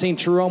God. St.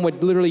 Jerome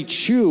would literally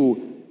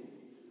chew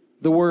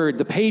the Word,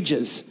 the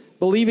pages,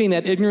 believing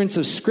that ignorance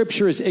of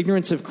Scripture is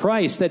ignorance of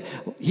Christ, that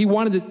he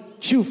wanted to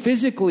chew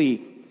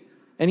physically,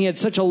 and he had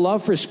such a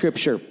love for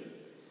Scripture.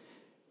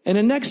 And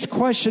the next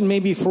question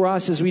maybe for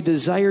us as we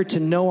desire to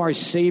know our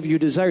Savior,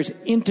 desires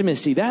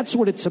intimacy. That's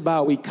what it's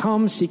about. We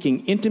come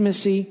seeking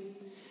intimacy,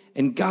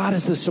 and God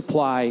is the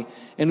supply.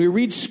 And we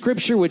read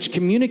Scripture which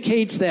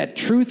communicates that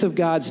truth of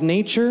God's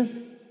nature.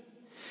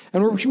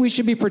 And we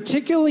should be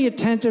particularly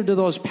attentive to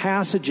those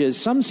passages.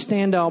 Some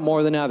stand out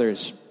more than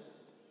others.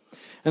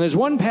 And there's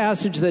one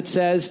passage that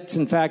says, it's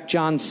in fact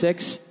John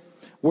 6,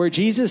 where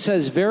Jesus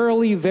says,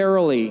 "Verily,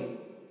 verily,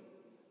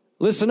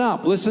 listen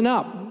up,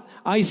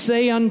 I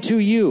say unto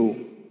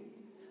you,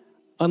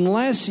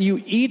 unless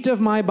you eat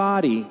of my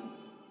body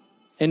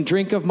and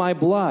drink of my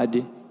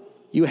blood,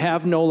 you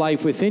have no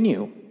life within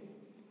you."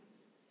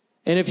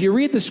 And if you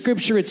read the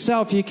Scripture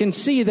itself, you can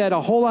see that a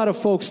whole lot of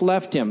folks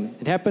left him.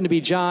 It happened to be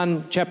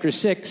John chapter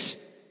 6,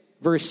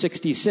 verse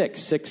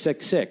 66,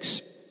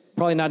 666.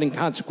 Probably not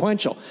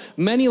inconsequential.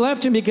 Many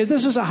left him because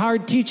this was a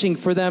hard teaching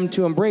for them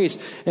to embrace.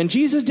 And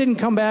Jesus didn't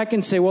come back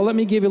and say, well, let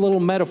me give you a little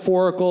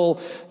metaphorical,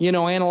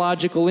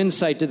 analogical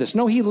insight to this.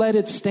 No, he let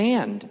it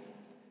stand.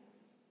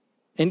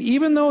 And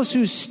even those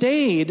who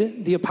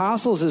stayed, the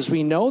apostles as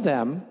we know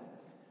them,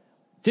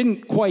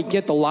 didn't quite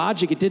get the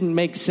logic. It didn't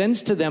make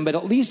sense to them, but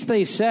at least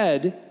they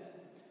said,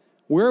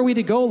 where are we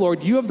to go,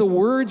 Lord? You have the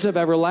words of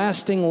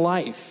everlasting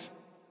life.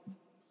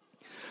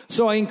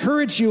 So I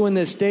encourage you in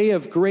this day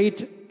of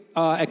great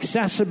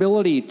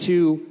accessibility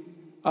to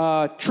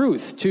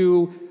truth,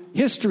 to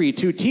history,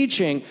 to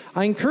teaching,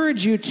 I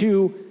encourage you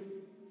to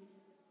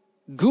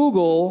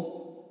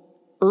Google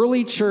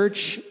early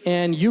church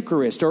and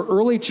Eucharist, or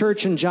early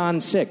church and John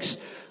 6.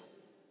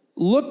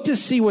 Look to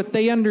see what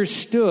they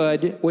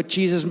understood what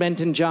Jesus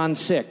meant in John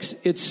 6.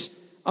 It's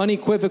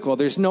unequivocal.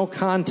 There's no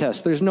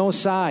contest. There's no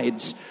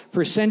sides.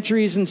 For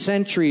centuries and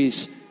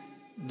centuries,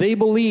 they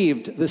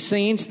believed, the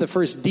saints, the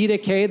first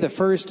Didache, the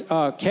first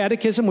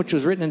catechism, which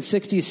was written in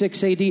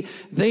 66 AD,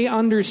 they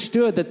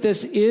understood that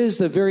this is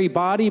the very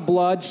body,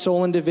 blood,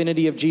 soul, and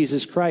divinity of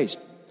Jesus Christ.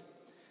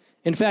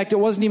 In fact, it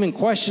wasn't even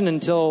questioned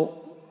until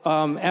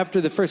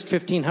after the first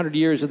 1,500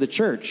 years of the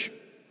church.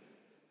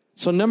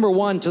 So number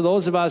one, to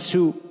those of us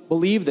who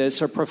believe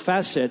this or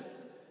profess it,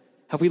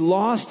 have we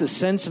lost a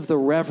sense of the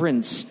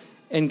reverence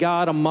in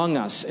God among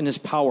us and his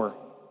power?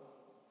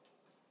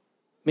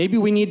 Maybe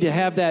we need to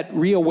have that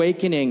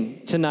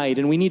reawakening tonight,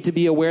 and we need to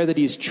be aware that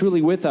he's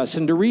truly with us.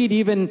 And to read,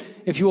 even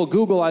if you will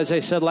Google, as I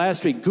said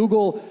last week,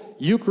 Google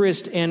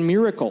Eucharist and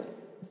miracle.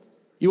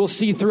 You will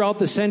see throughout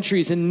the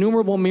centuries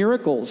innumerable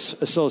miracles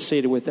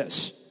associated with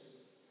this.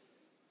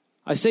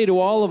 I say to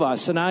all of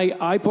us, and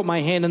I put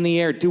my hand in the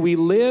air, do we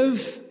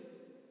live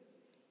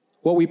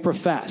what we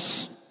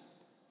profess?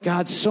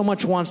 God so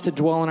much wants to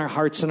dwell in our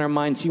hearts and our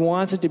minds. He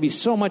wants it to be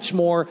so much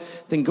more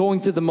than going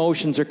through the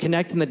motions or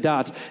connecting the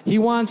dots. He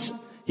wants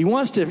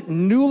to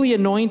newly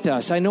anoint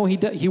us. I know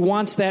he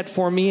wants that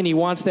for me, and he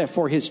wants that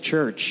for his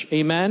church.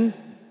 Amen?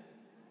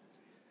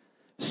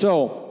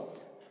 So,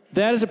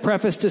 that is a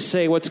preface to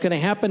say what's going to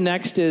happen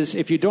next is,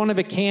 if you don't have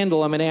a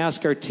candle, I'm going to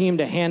ask our team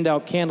to hand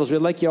out candles.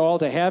 We'd like you all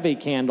to have a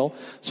candle.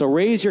 So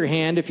raise your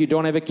hand if you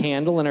don't have a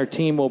candle, and our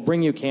team will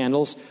bring you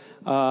candles.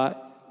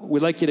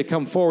 We'd like you to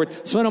come forward.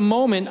 So in a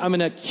moment, I'm going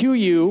to cue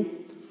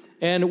you,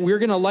 and we're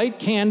going to light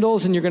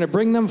candles, and you're going to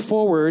bring them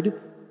forward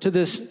to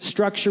this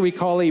structure we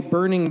call a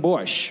burning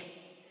bush.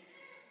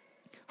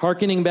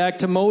 Hearkening back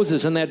to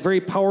Moses and that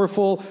very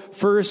powerful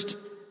first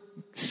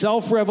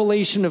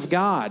self-revelation of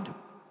God.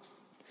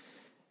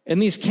 And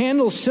these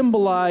candles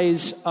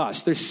symbolize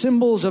us. They're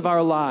symbols of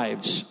our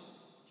lives.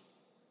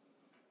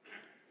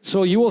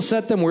 So you will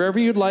set them wherever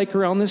you'd like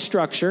around this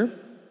structure.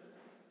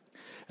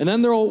 And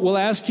then we'll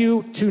ask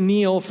you to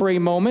kneel for a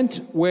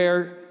moment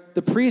where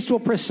the priest will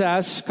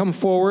come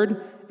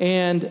forward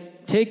and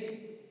take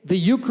the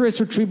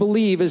Eucharist, which we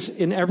believe is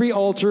in every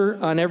altar,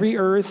 on every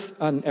earth,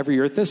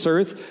 this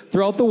earth,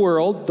 throughout the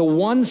world, the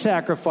one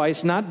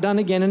sacrifice, not done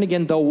again and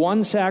again, the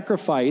one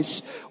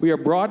sacrifice. We are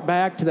brought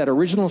back to that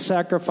original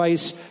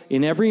sacrifice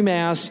in every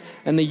Mass,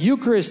 and the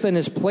Eucharist then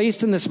is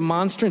placed in this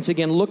monstrance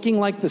again, looking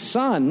like the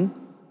sun,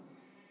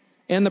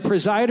 and the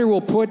presider will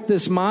put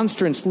this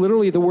monstrance,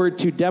 literally the word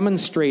to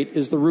demonstrate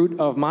is the root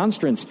of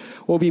monstrance,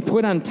 will be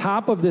put on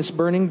top of this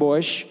burning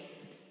bush,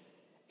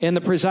 and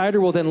the presider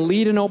will then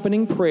lead an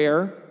opening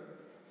prayer.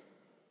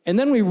 And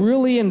then we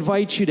really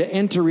invite you to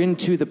enter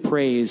into the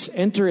praise.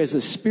 Enter as the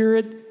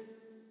Spirit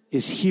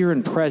is here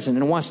and present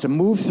and wants to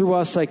move through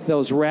us like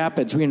those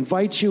rapids. We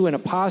invite you in a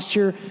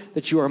posture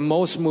that you are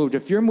most moved.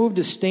 If you're moved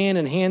to stand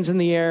and hands in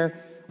the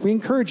air, we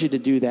encourage you to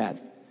do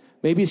that.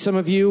 Maybe some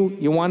of you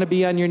want to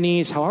be on your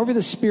knees, however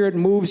the Spirit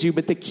moves you.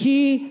 But the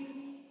key,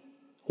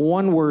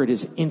 one word,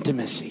 is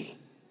intimacy.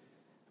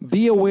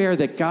 Be aware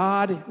that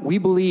God, we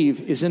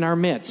believe, is in our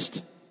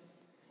midst.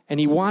 And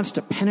he wants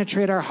to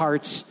penetrate our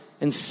hearts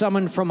and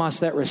summon from us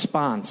that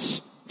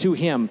response to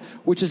him,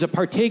 which is a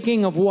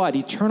partaking of what?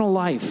 Eternal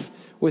life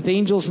with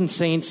angels and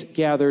saints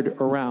gathered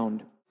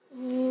around.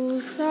 O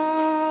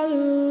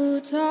salutaris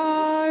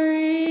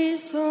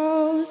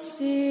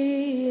hostia,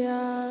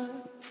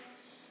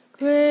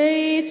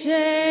 quae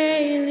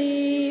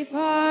celi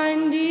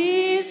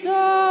pandis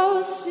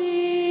hostium,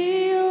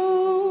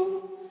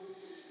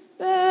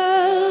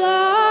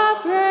 bella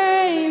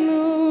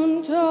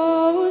premunto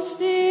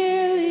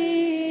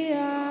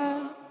stilia,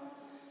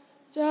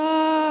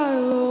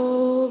 darober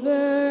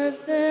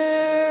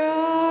fer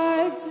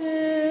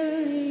auxilium,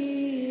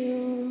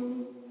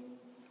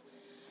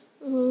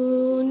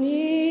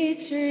 unitrino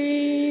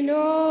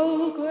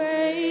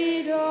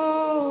quae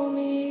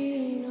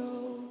Domino,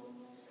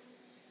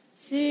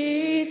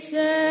 sit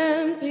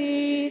sempiterna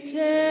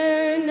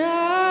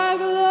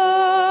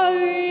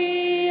gloria,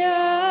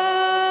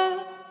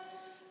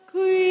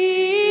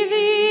 qui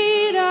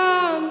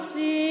vidam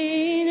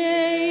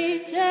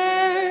sine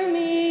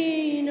termino,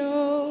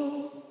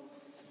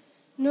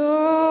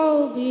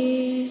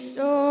 nobis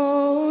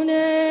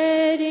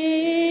donet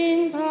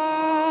in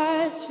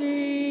patria.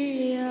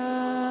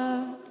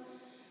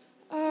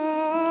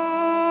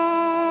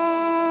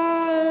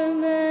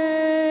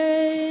 Amen.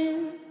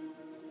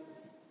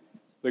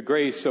 The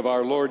grace of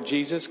our Lord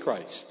Jesus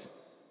Christ,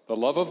 the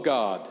love of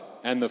God,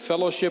 and the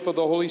fellowship of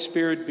the Holy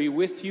Spirit be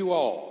with you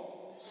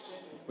all,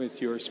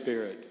 with your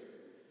spirit.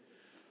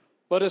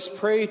 Let us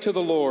pray to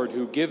the Lord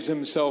who gives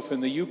himself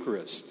in the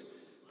Eucharist,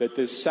 that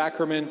this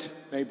sacrament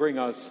may bring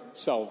us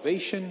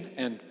salvation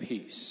and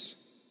peace.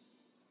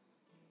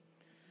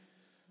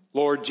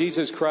 Lord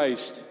Jesus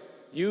Christ,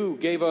 you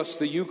gave us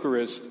the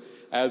Eucharist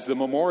as the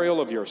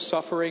memorial of your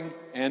suffering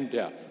and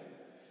death.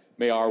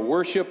 May our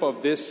worship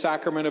of this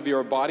sacrament of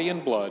your body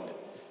and blood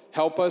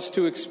help us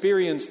to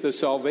experience the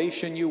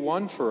salvation you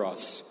won for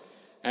us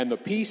and the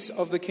peace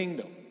of the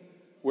kingdom,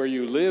 where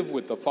you live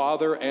with the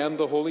Father and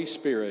the Holy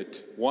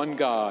Spirit, one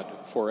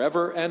God,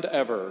 forever and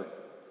ever.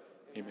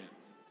 Amen.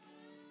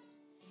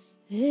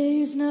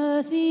 There's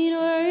nothing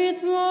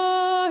worth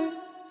more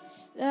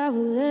that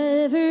will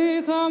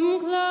ever come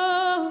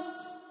close.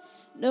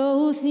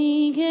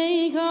 Nothing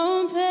can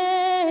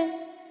compare.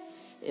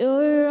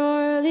 You're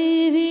our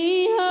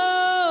living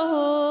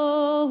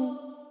hope.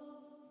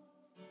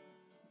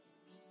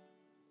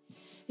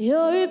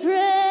 Your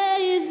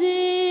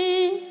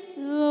presence,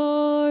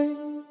 Lord.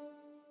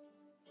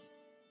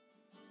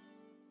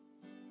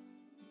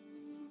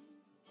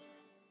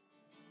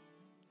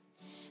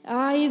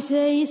 I've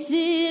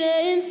tasted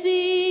and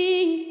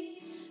seen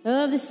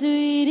of the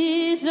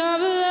sweetest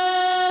of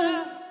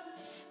loves,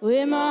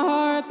 where my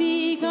heart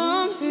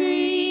becomes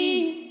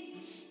free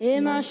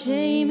and my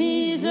shame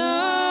is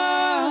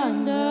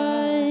undone.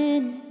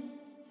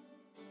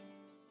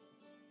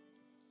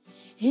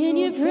 In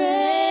your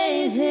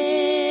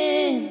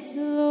presence,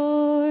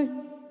 Lord.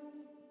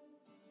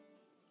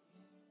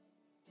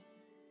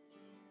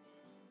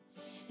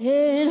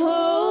 And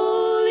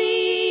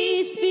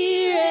Holy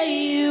Spirit,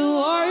 you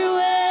are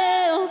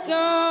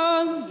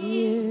welcome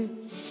here.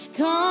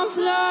 Come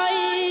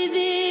fly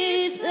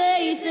this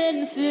place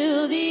and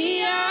fill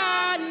the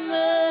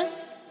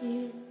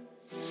atmosphere.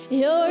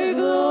 Your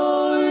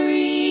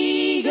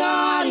glory,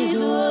 God, is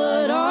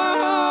what our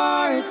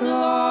hearts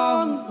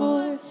long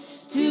for.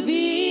 To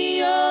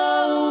be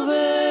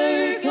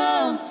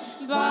overcome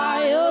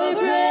by your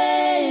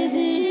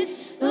presence,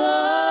 Lord.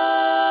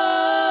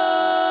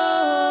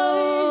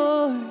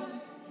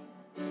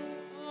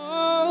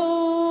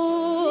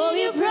 Oh,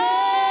 your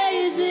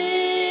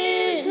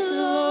presence,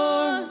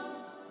 Lord.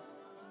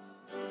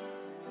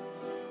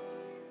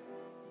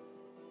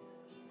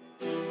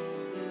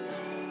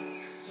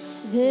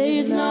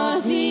 There's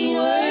nothing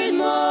worth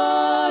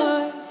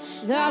more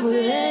that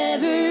will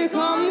ever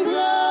come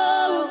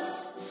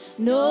close.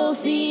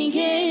 Nothing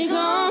can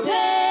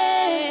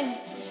compare.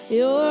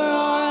 You're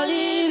our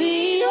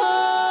living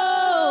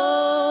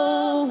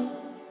hope.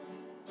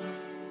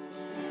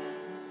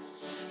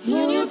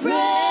 In your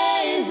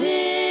presence,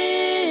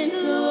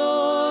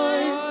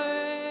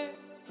 Lord.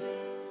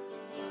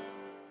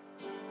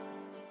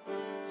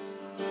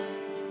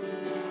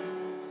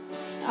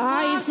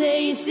 I've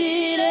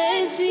tasted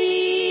and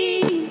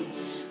seen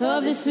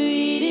of the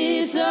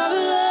sweetest of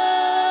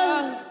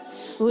loves,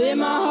 where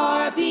my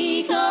heart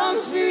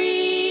becomes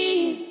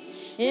free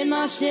and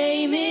my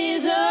shame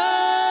is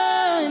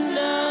undone.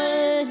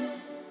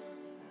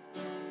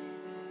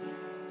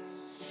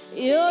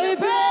 Your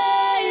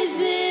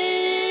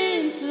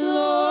presence,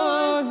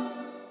 Lord.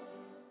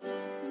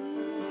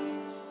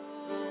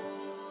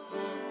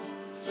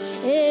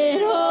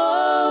 And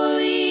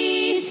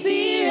Holy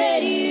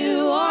Spirit,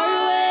 you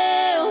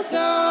are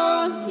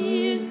welcome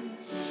here.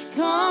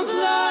 Come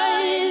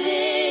flood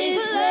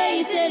this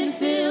place and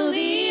fill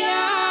the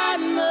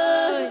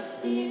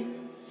atmosphere.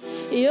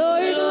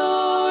 Your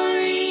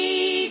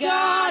glory,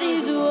 God,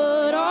 is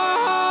what our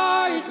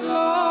hearts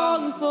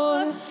long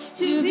for.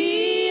 To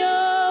be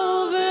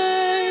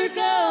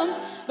overcome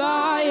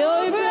by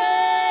your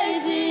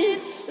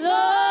presence,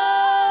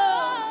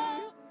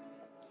 Lord.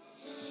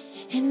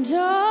 And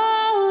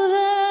all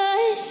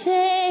the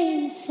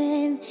saints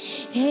and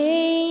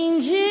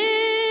angels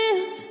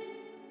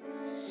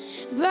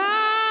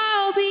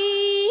bow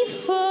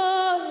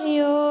before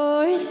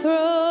your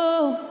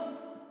throne.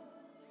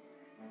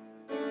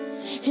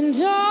 And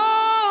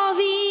all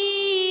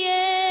the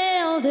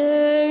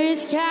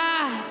elders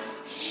cast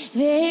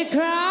their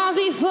crowns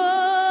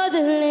before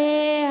the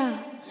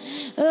Lamb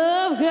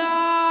of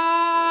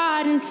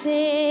God and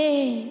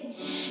say,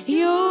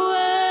 you're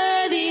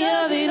worthy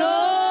of it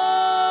all.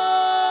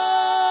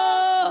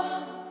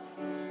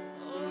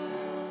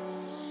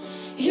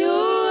 You're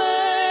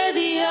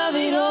worthy of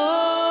it all.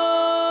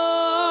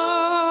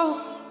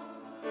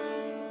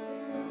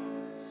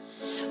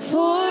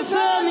 For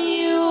from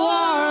you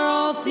are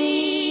all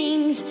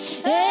things,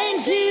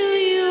 and to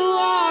you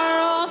are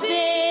all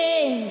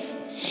things.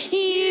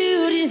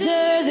 You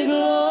deserve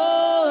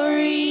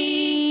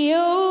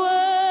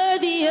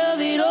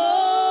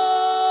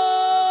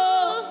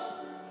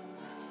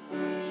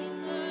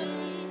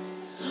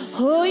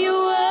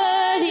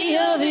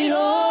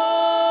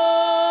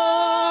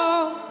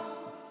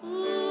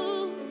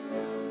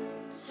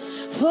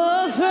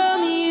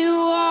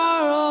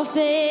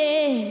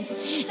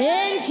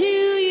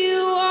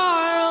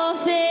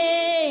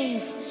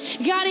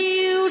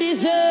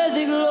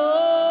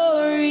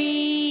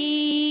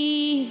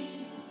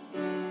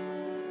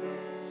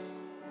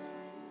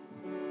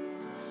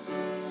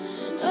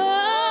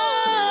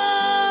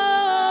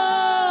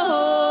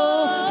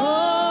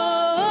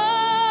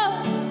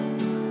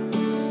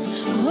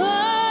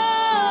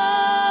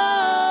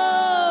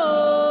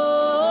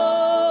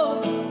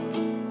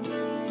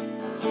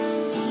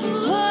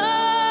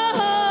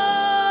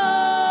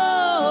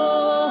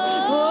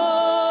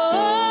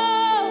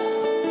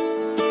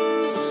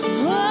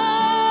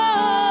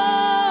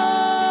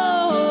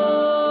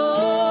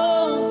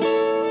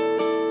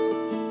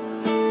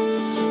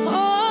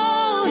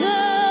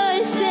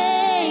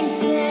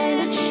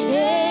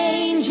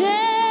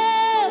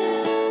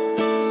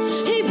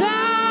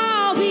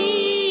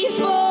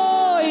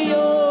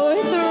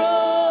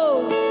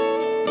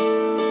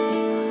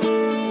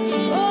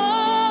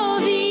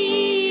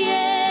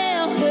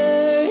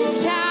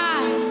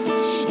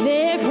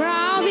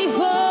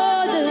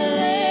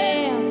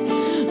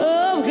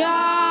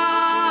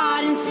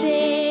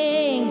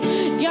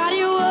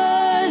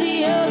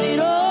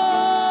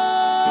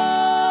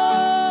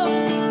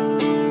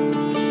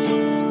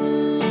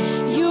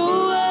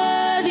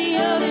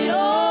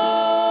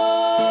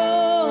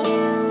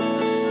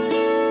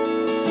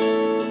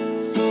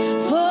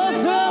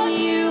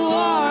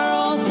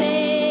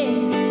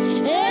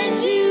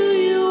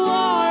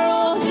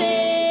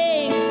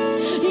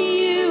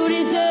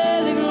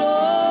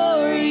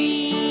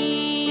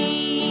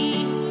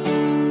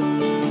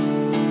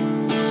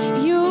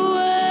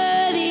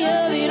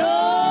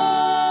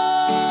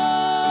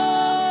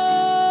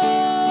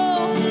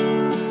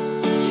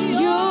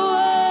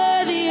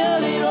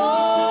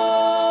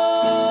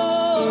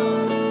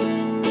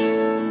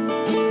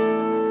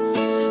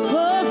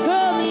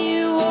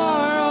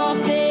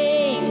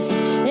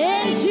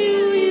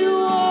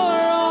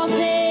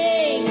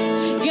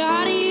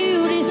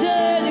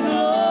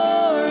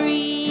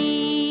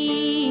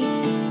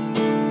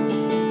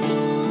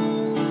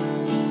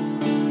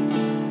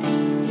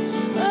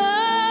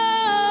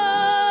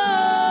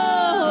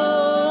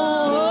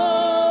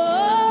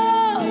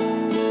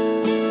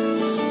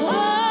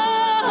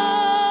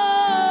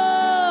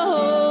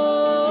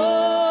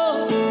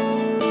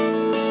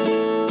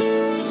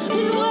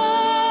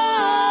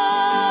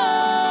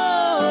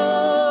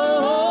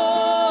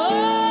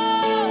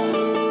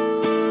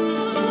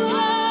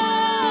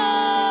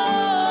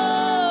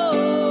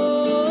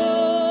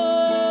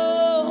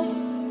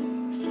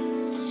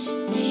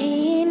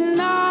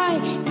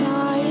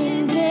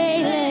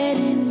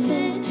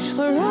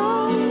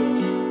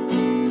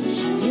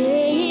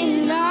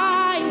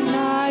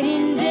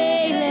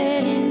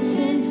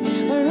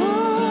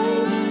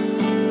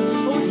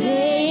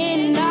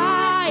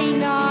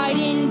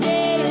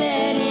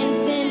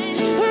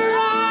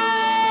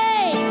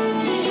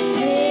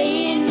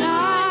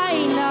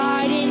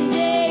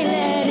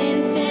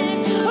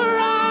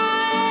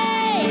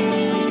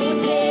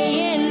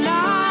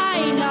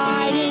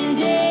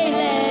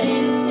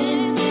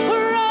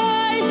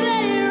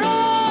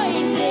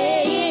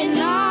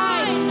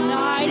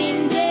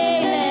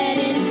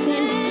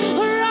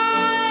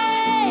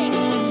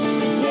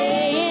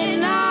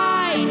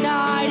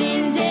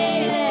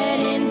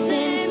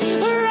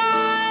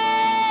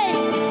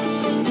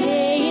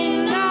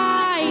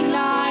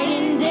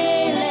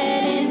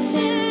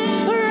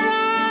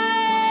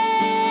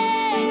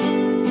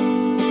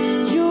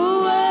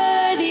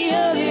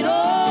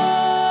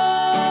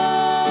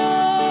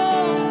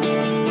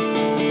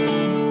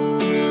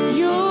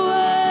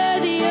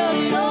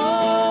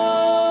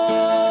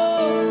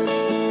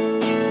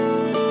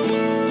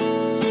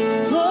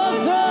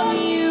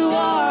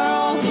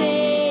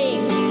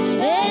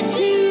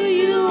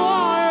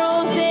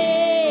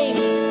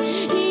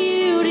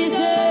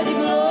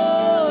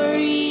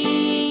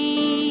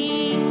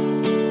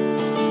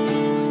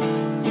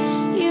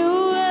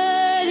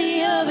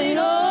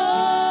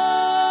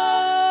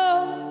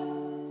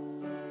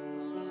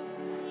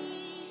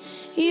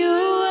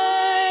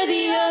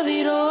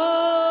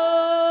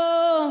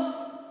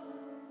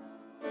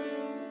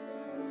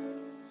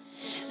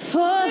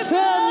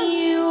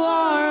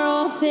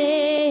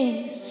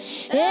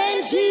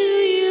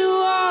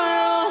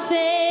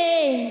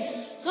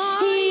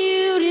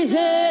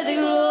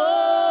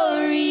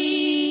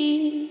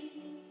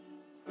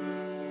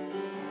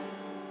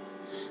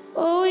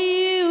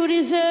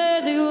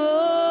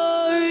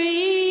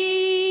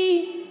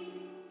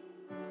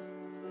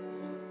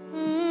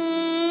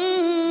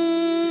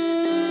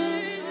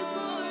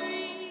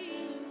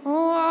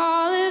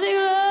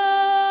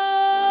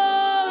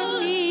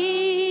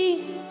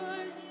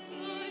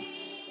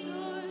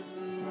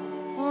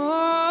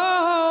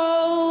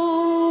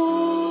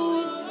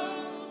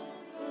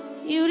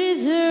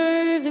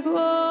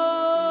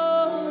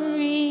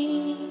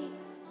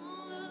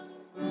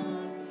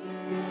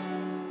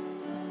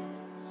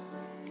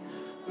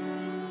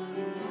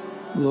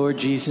Lord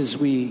Jesus,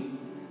 we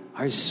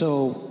are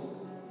so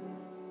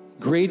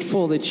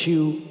grateful that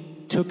you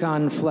took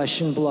on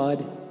flesh and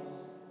blood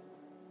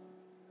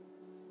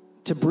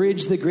to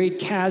bridge the great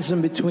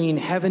chasm between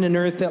heaven and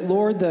earth, that,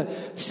 Lord, the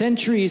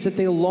centuries that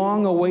they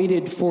long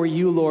awaited for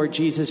you, Lord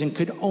Jesus, and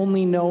could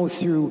only know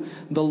through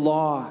the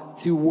law,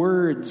 through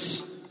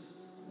words.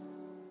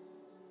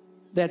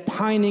 That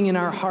pining in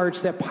our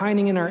hearts, that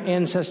pining in our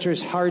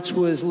ancestors' hearts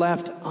was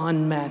left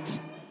unmet.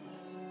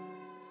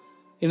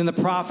 And in the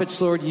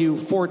prophets, Lord, you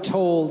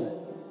foretold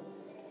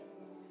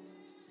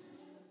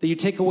that you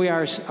take away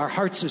our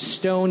hearts of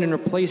stone and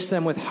replace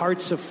them with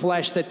hearts of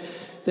flesh, that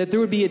there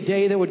would be a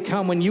day that would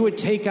come when you would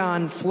take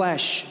on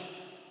flesh.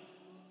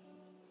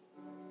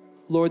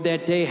 Lord,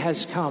 that day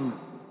has come.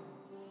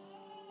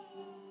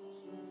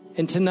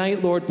 And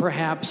tonight, Lord,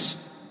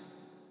 perhaps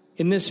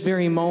in this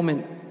very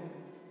moment,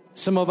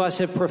 some of us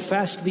have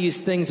professed these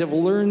things, have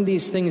learned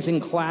these things in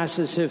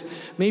classes, have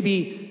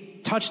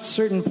maybe touched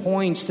certain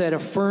points that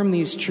affirm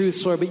these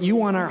truths, Lord, but you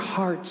want our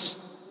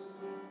hearts.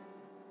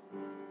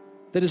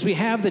 That as we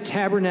have the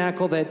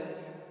tabernacle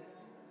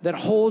that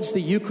holds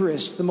the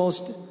Eucharist, the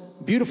most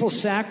beautiful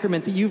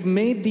sacrament, that you've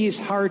made these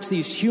hearts,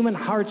 these human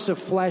hearts of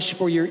flesh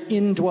for your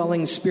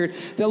indwelling Spirit,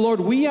 that, Lord,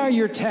 we are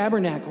your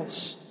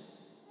tabernacles.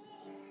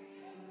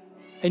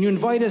 And you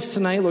invite us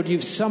tonight, Lord,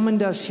 you've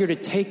summoned us here to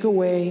take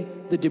away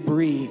the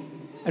debris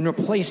and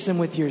replace them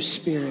with your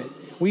Spirit.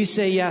 We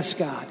say, yes,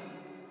 God.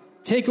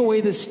 Take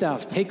away the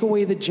stuff. Take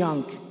away the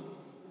junk.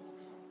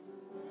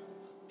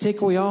 Take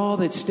away all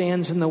that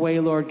stands in the way,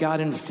 Lord God,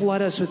 and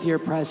flood us with your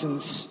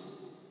presence.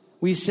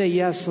 We say,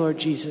 yes, Lord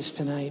Jesus,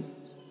 tonight.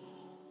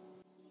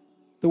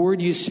 The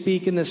word you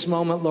speak in this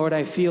moment, Lord,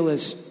 I feel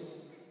is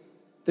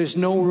there's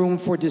no room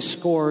for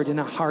discord in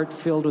a heart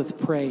filled with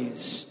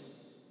praise.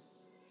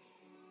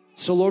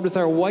 So, Lord, with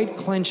our white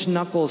clenched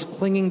knuckles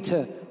clinging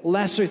to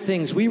lesser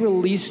things, we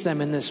release them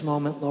in this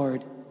moment,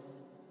 Lord.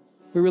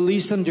 We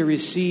release them to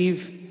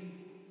receive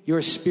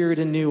your Spirit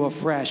anew,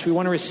 afresh. We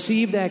want to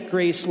receive that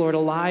grace, Lord,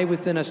 alive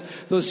within us.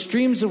 Those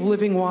streams of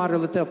living water,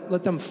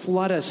 let them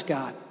flood us,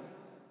 God.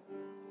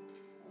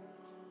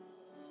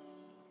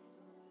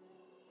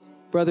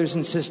 Brothers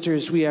and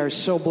sisters, we are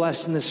so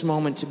blessed in this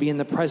moment to be in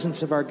the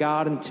presence of our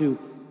God and to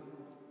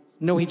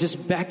know He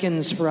just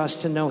beckons for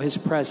us to know His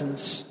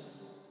presence.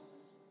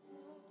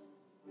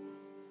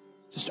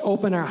 Just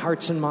open our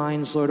hearts and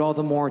minds, Lord, all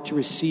the more to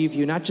receive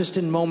you, not just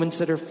in moments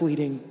that are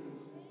fleeting,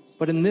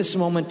 but in this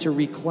moment to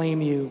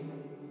reclaim you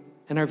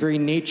and our very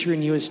nature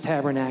in you as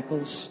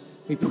tabernacles.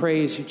 We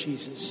praise you,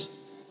 Jesus.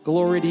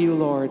 Glory to you,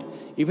 Lord.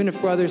 Even if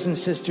brothers and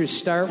sisters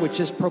start with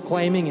just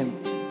proclaiming Him,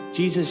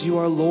 Jesus, you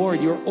are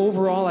Lord. You're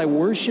over all. I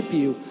worship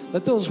you.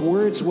 Let those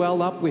words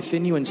well up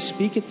within you and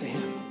speak it to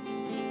Him.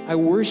 I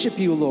worship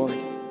you, Lord.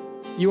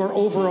 You are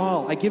over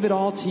all. I give it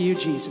all to you,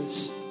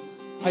 Jesus.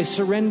 I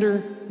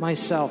surrender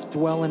myself.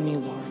 Dwell in me,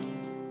 Lord.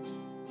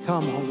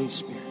 Come, Holy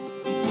Spirit.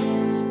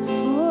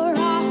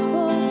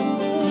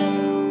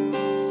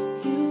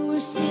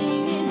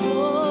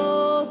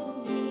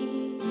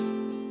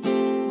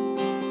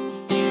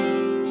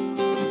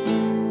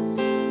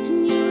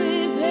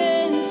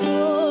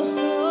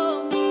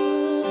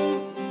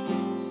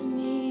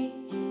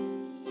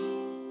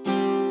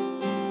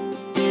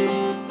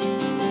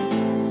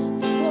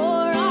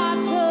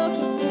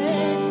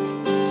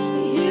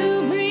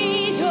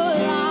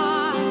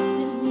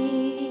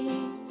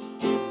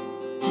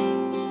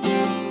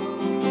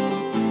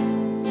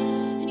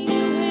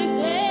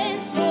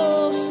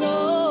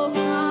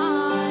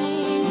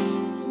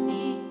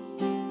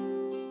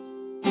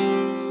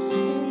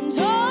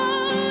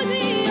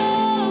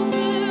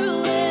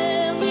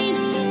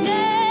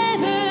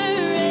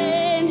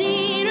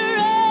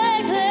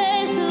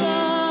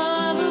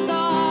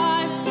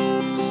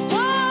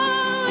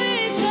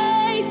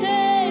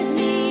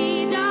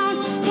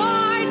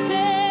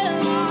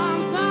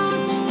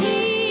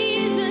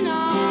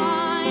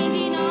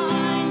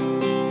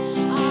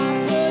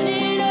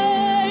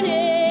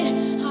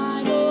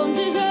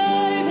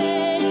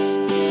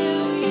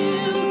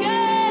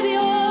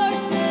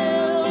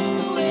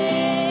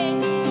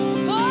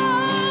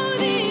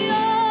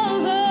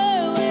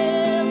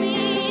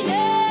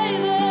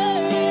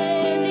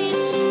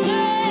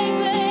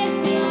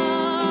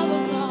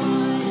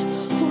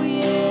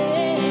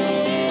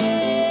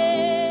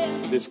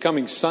 This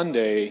coming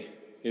Sunday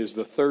is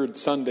the third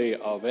Sunday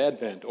of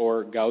Advent,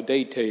 or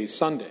Gaudete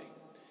Sunday.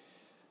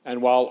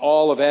 And while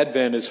all of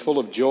Advent is full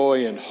of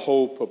joy and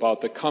hope about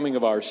the coming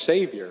of our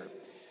Savior,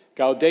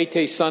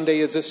 Gaudete Sunday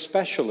is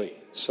especially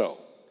so.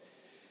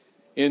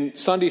 In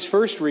Sunday's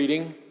first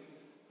reading,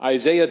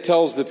 Isaiah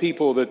tells the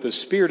people that the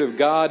Spirit of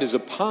God is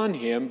upon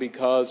him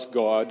because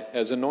God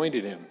has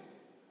anointed him.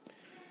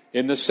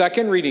 In the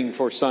second reading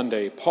for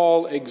Sunday,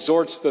 Paul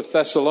exhorts the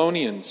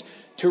Thessalonians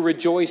to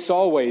rejoice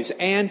always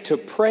and to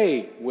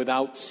pray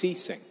without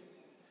ceasing.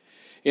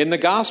 In the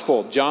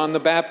Gospel, John the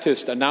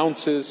Baptist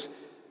announces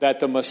that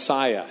the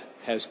Messiah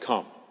has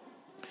come.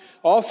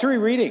 All three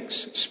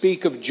readings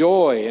speak of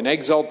joy and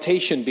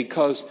exaltation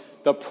because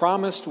the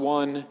promised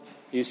one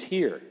is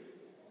here.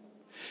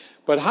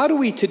 But how do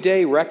we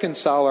today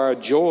reconcile our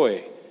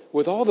joy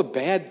with all the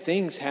bad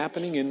things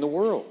happening in the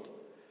world?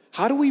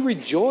 How do we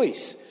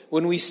rejoice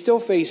when we still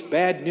face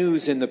bad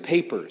news in the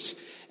papers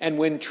and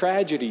when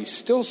tragedies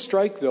still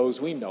strike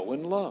those we know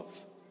and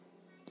love?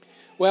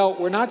 Well,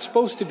 we're not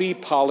supposed to be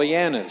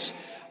Pollyannas.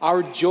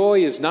 Our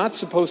joy is not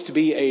supposed to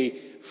be a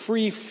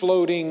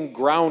free-floating,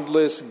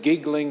 groundless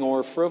giggling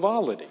or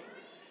frivolity.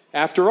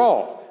 After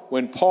all,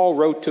 when Paul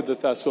wrote to the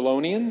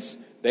Thessalonians,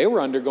 they were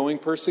undergoing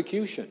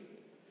persecution.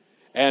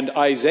 And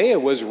Isaiah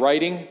was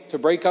writing to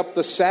break up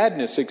the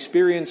sadness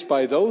experienced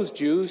by those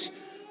Jews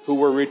who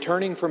were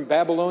returning from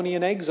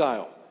Babylonian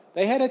exile.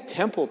 They had a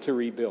temple to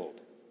rebuild.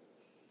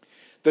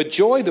 The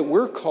joy that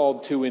we're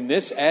called to in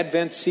this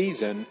Advent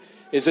season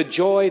is a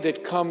joy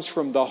that comes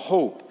from the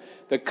hope,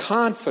 the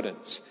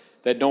confidence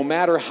that no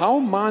matter how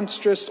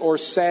monstrous or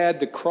sad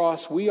the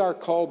cross we are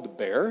called to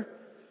bear,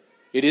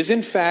 it is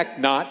in fact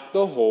not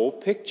the whole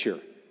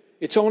picture.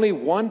 It's only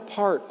one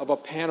part of a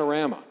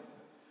panorama.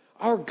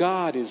 Our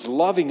God is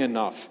loving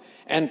enough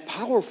and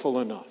powerful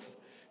enough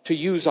to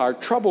use our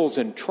troubles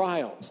and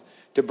trials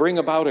to bring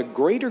about a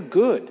greater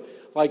good,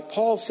 like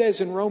Paul says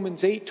in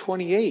Romans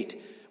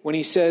 8:28, when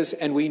he says,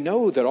 "And we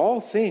know that all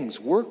things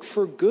work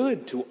for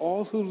good to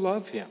all who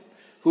love him,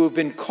 who have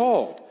been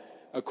called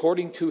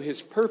according to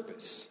his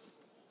purpose."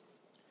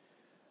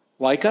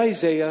 Like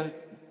Isaiah,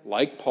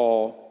 like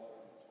Paul,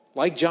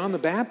 like John the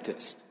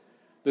Baptist,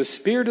 the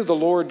Spirit of the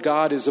Lord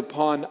God is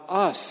upon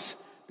us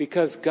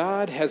because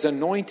God has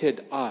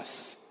anointed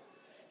us.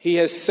 He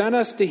has sent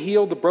us to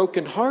heal the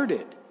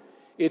brokenhearted.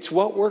 It's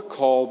what we're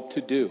called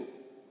to do.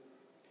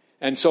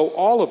 And so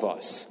all of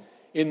us,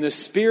 in the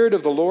Spirit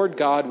of the Lord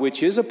God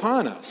which is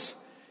upon us,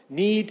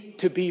 need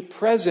to be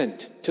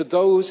present to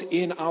those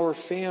in our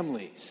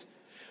families.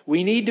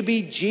 We need to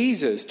be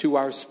Jesus to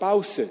our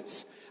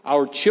spouses,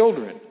 our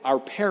children, our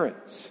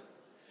parents.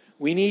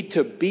 We need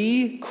to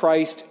be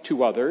Christ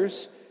to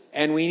others,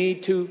 and we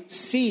need to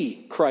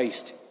see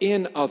Christ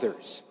in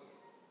others.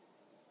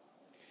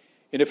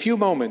 In a few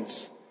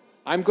moments,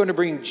 I'm going to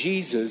bring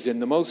Jesus in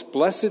the most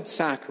blessed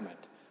sacrament,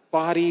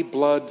 body,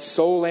 blood,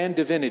 soul, and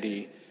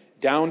divinity,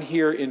 down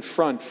here in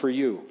front for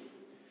you.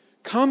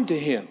 Come to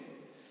him.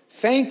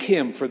 Thank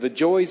him for the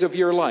joys of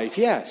your life,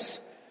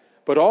 yes,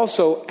 but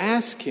also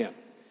ask him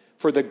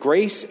for the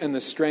grace and the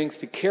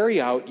strength to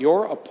carry out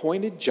your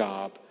appointed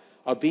job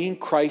of being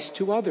Christ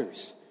to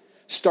others,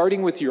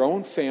 starting with your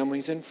own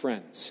families and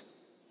friends.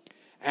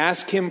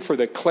 Ask him for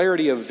the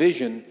clarity of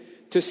vision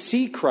to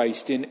see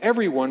Christ in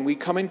everyone we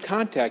come in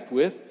contact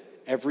with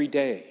every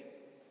day.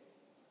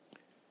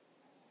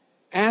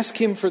 Ask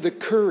him for the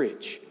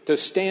courage to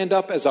stand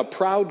up as a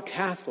proud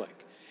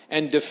Catholic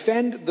and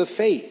defend the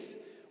faith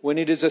when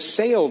it is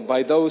assailed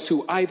by those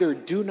who either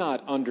do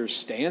not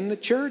understand the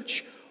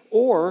church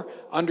or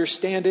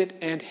understand it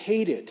and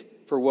hate it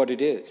for what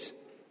it is.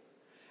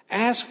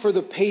 Ask for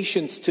the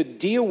patience to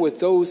deal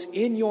with those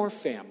in your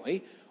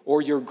family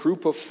or your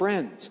group of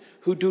friends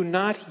who do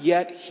not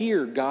yet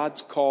hear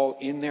God's call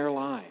in their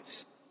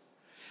lives.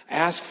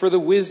 Ask for the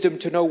wisdom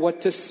to know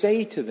what to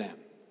say to them.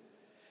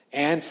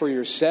 And for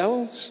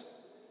yourselves,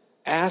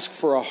 ask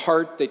for a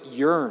heart that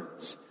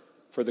yearns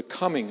for the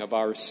coming of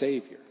our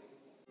Savior.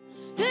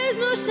 There's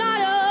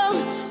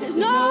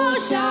no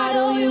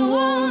shadow you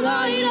won't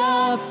light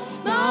up,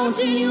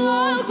 mountain you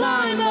won't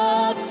climb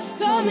up,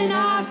 coming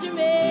after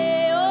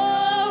me.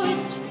 Oh,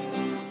 it's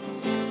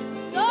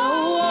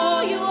no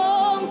wall you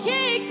won't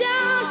kick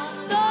down,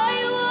 no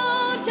you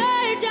won't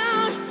tear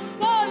down,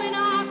 coming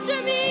after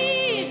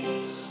me.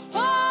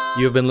 Oh.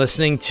 You've been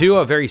listening to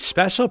a very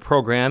special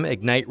program,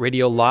 Ignite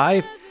Radio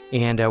Live,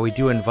 and we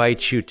do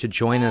invite you to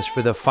join us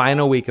for the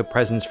final week of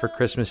Presents for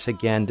Christmas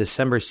again,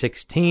 December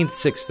 16th,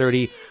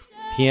 6:30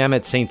 p.m.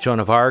 at St. Joan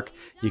of Arc.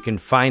 You can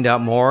find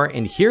out more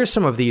and hear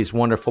some of these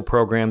wonderful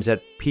programs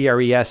at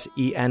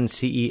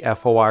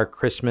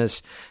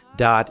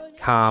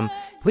presenceforchristmas.com.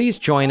 Please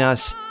join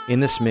us in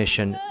this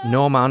mission.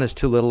 No amount is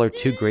too little or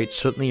too great,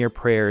 certainly your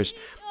prayers.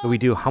 But we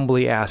do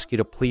humbly ask you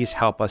to please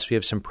help us. We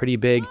have some pretty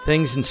big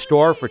things in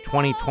store for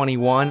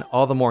 2021,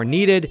 all the more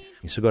needed.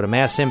 So go to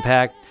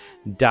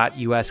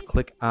massimpact.us,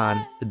 click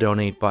on the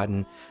donate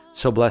button.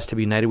 So blessed to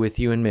be united with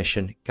you in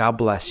mission. God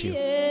bless you.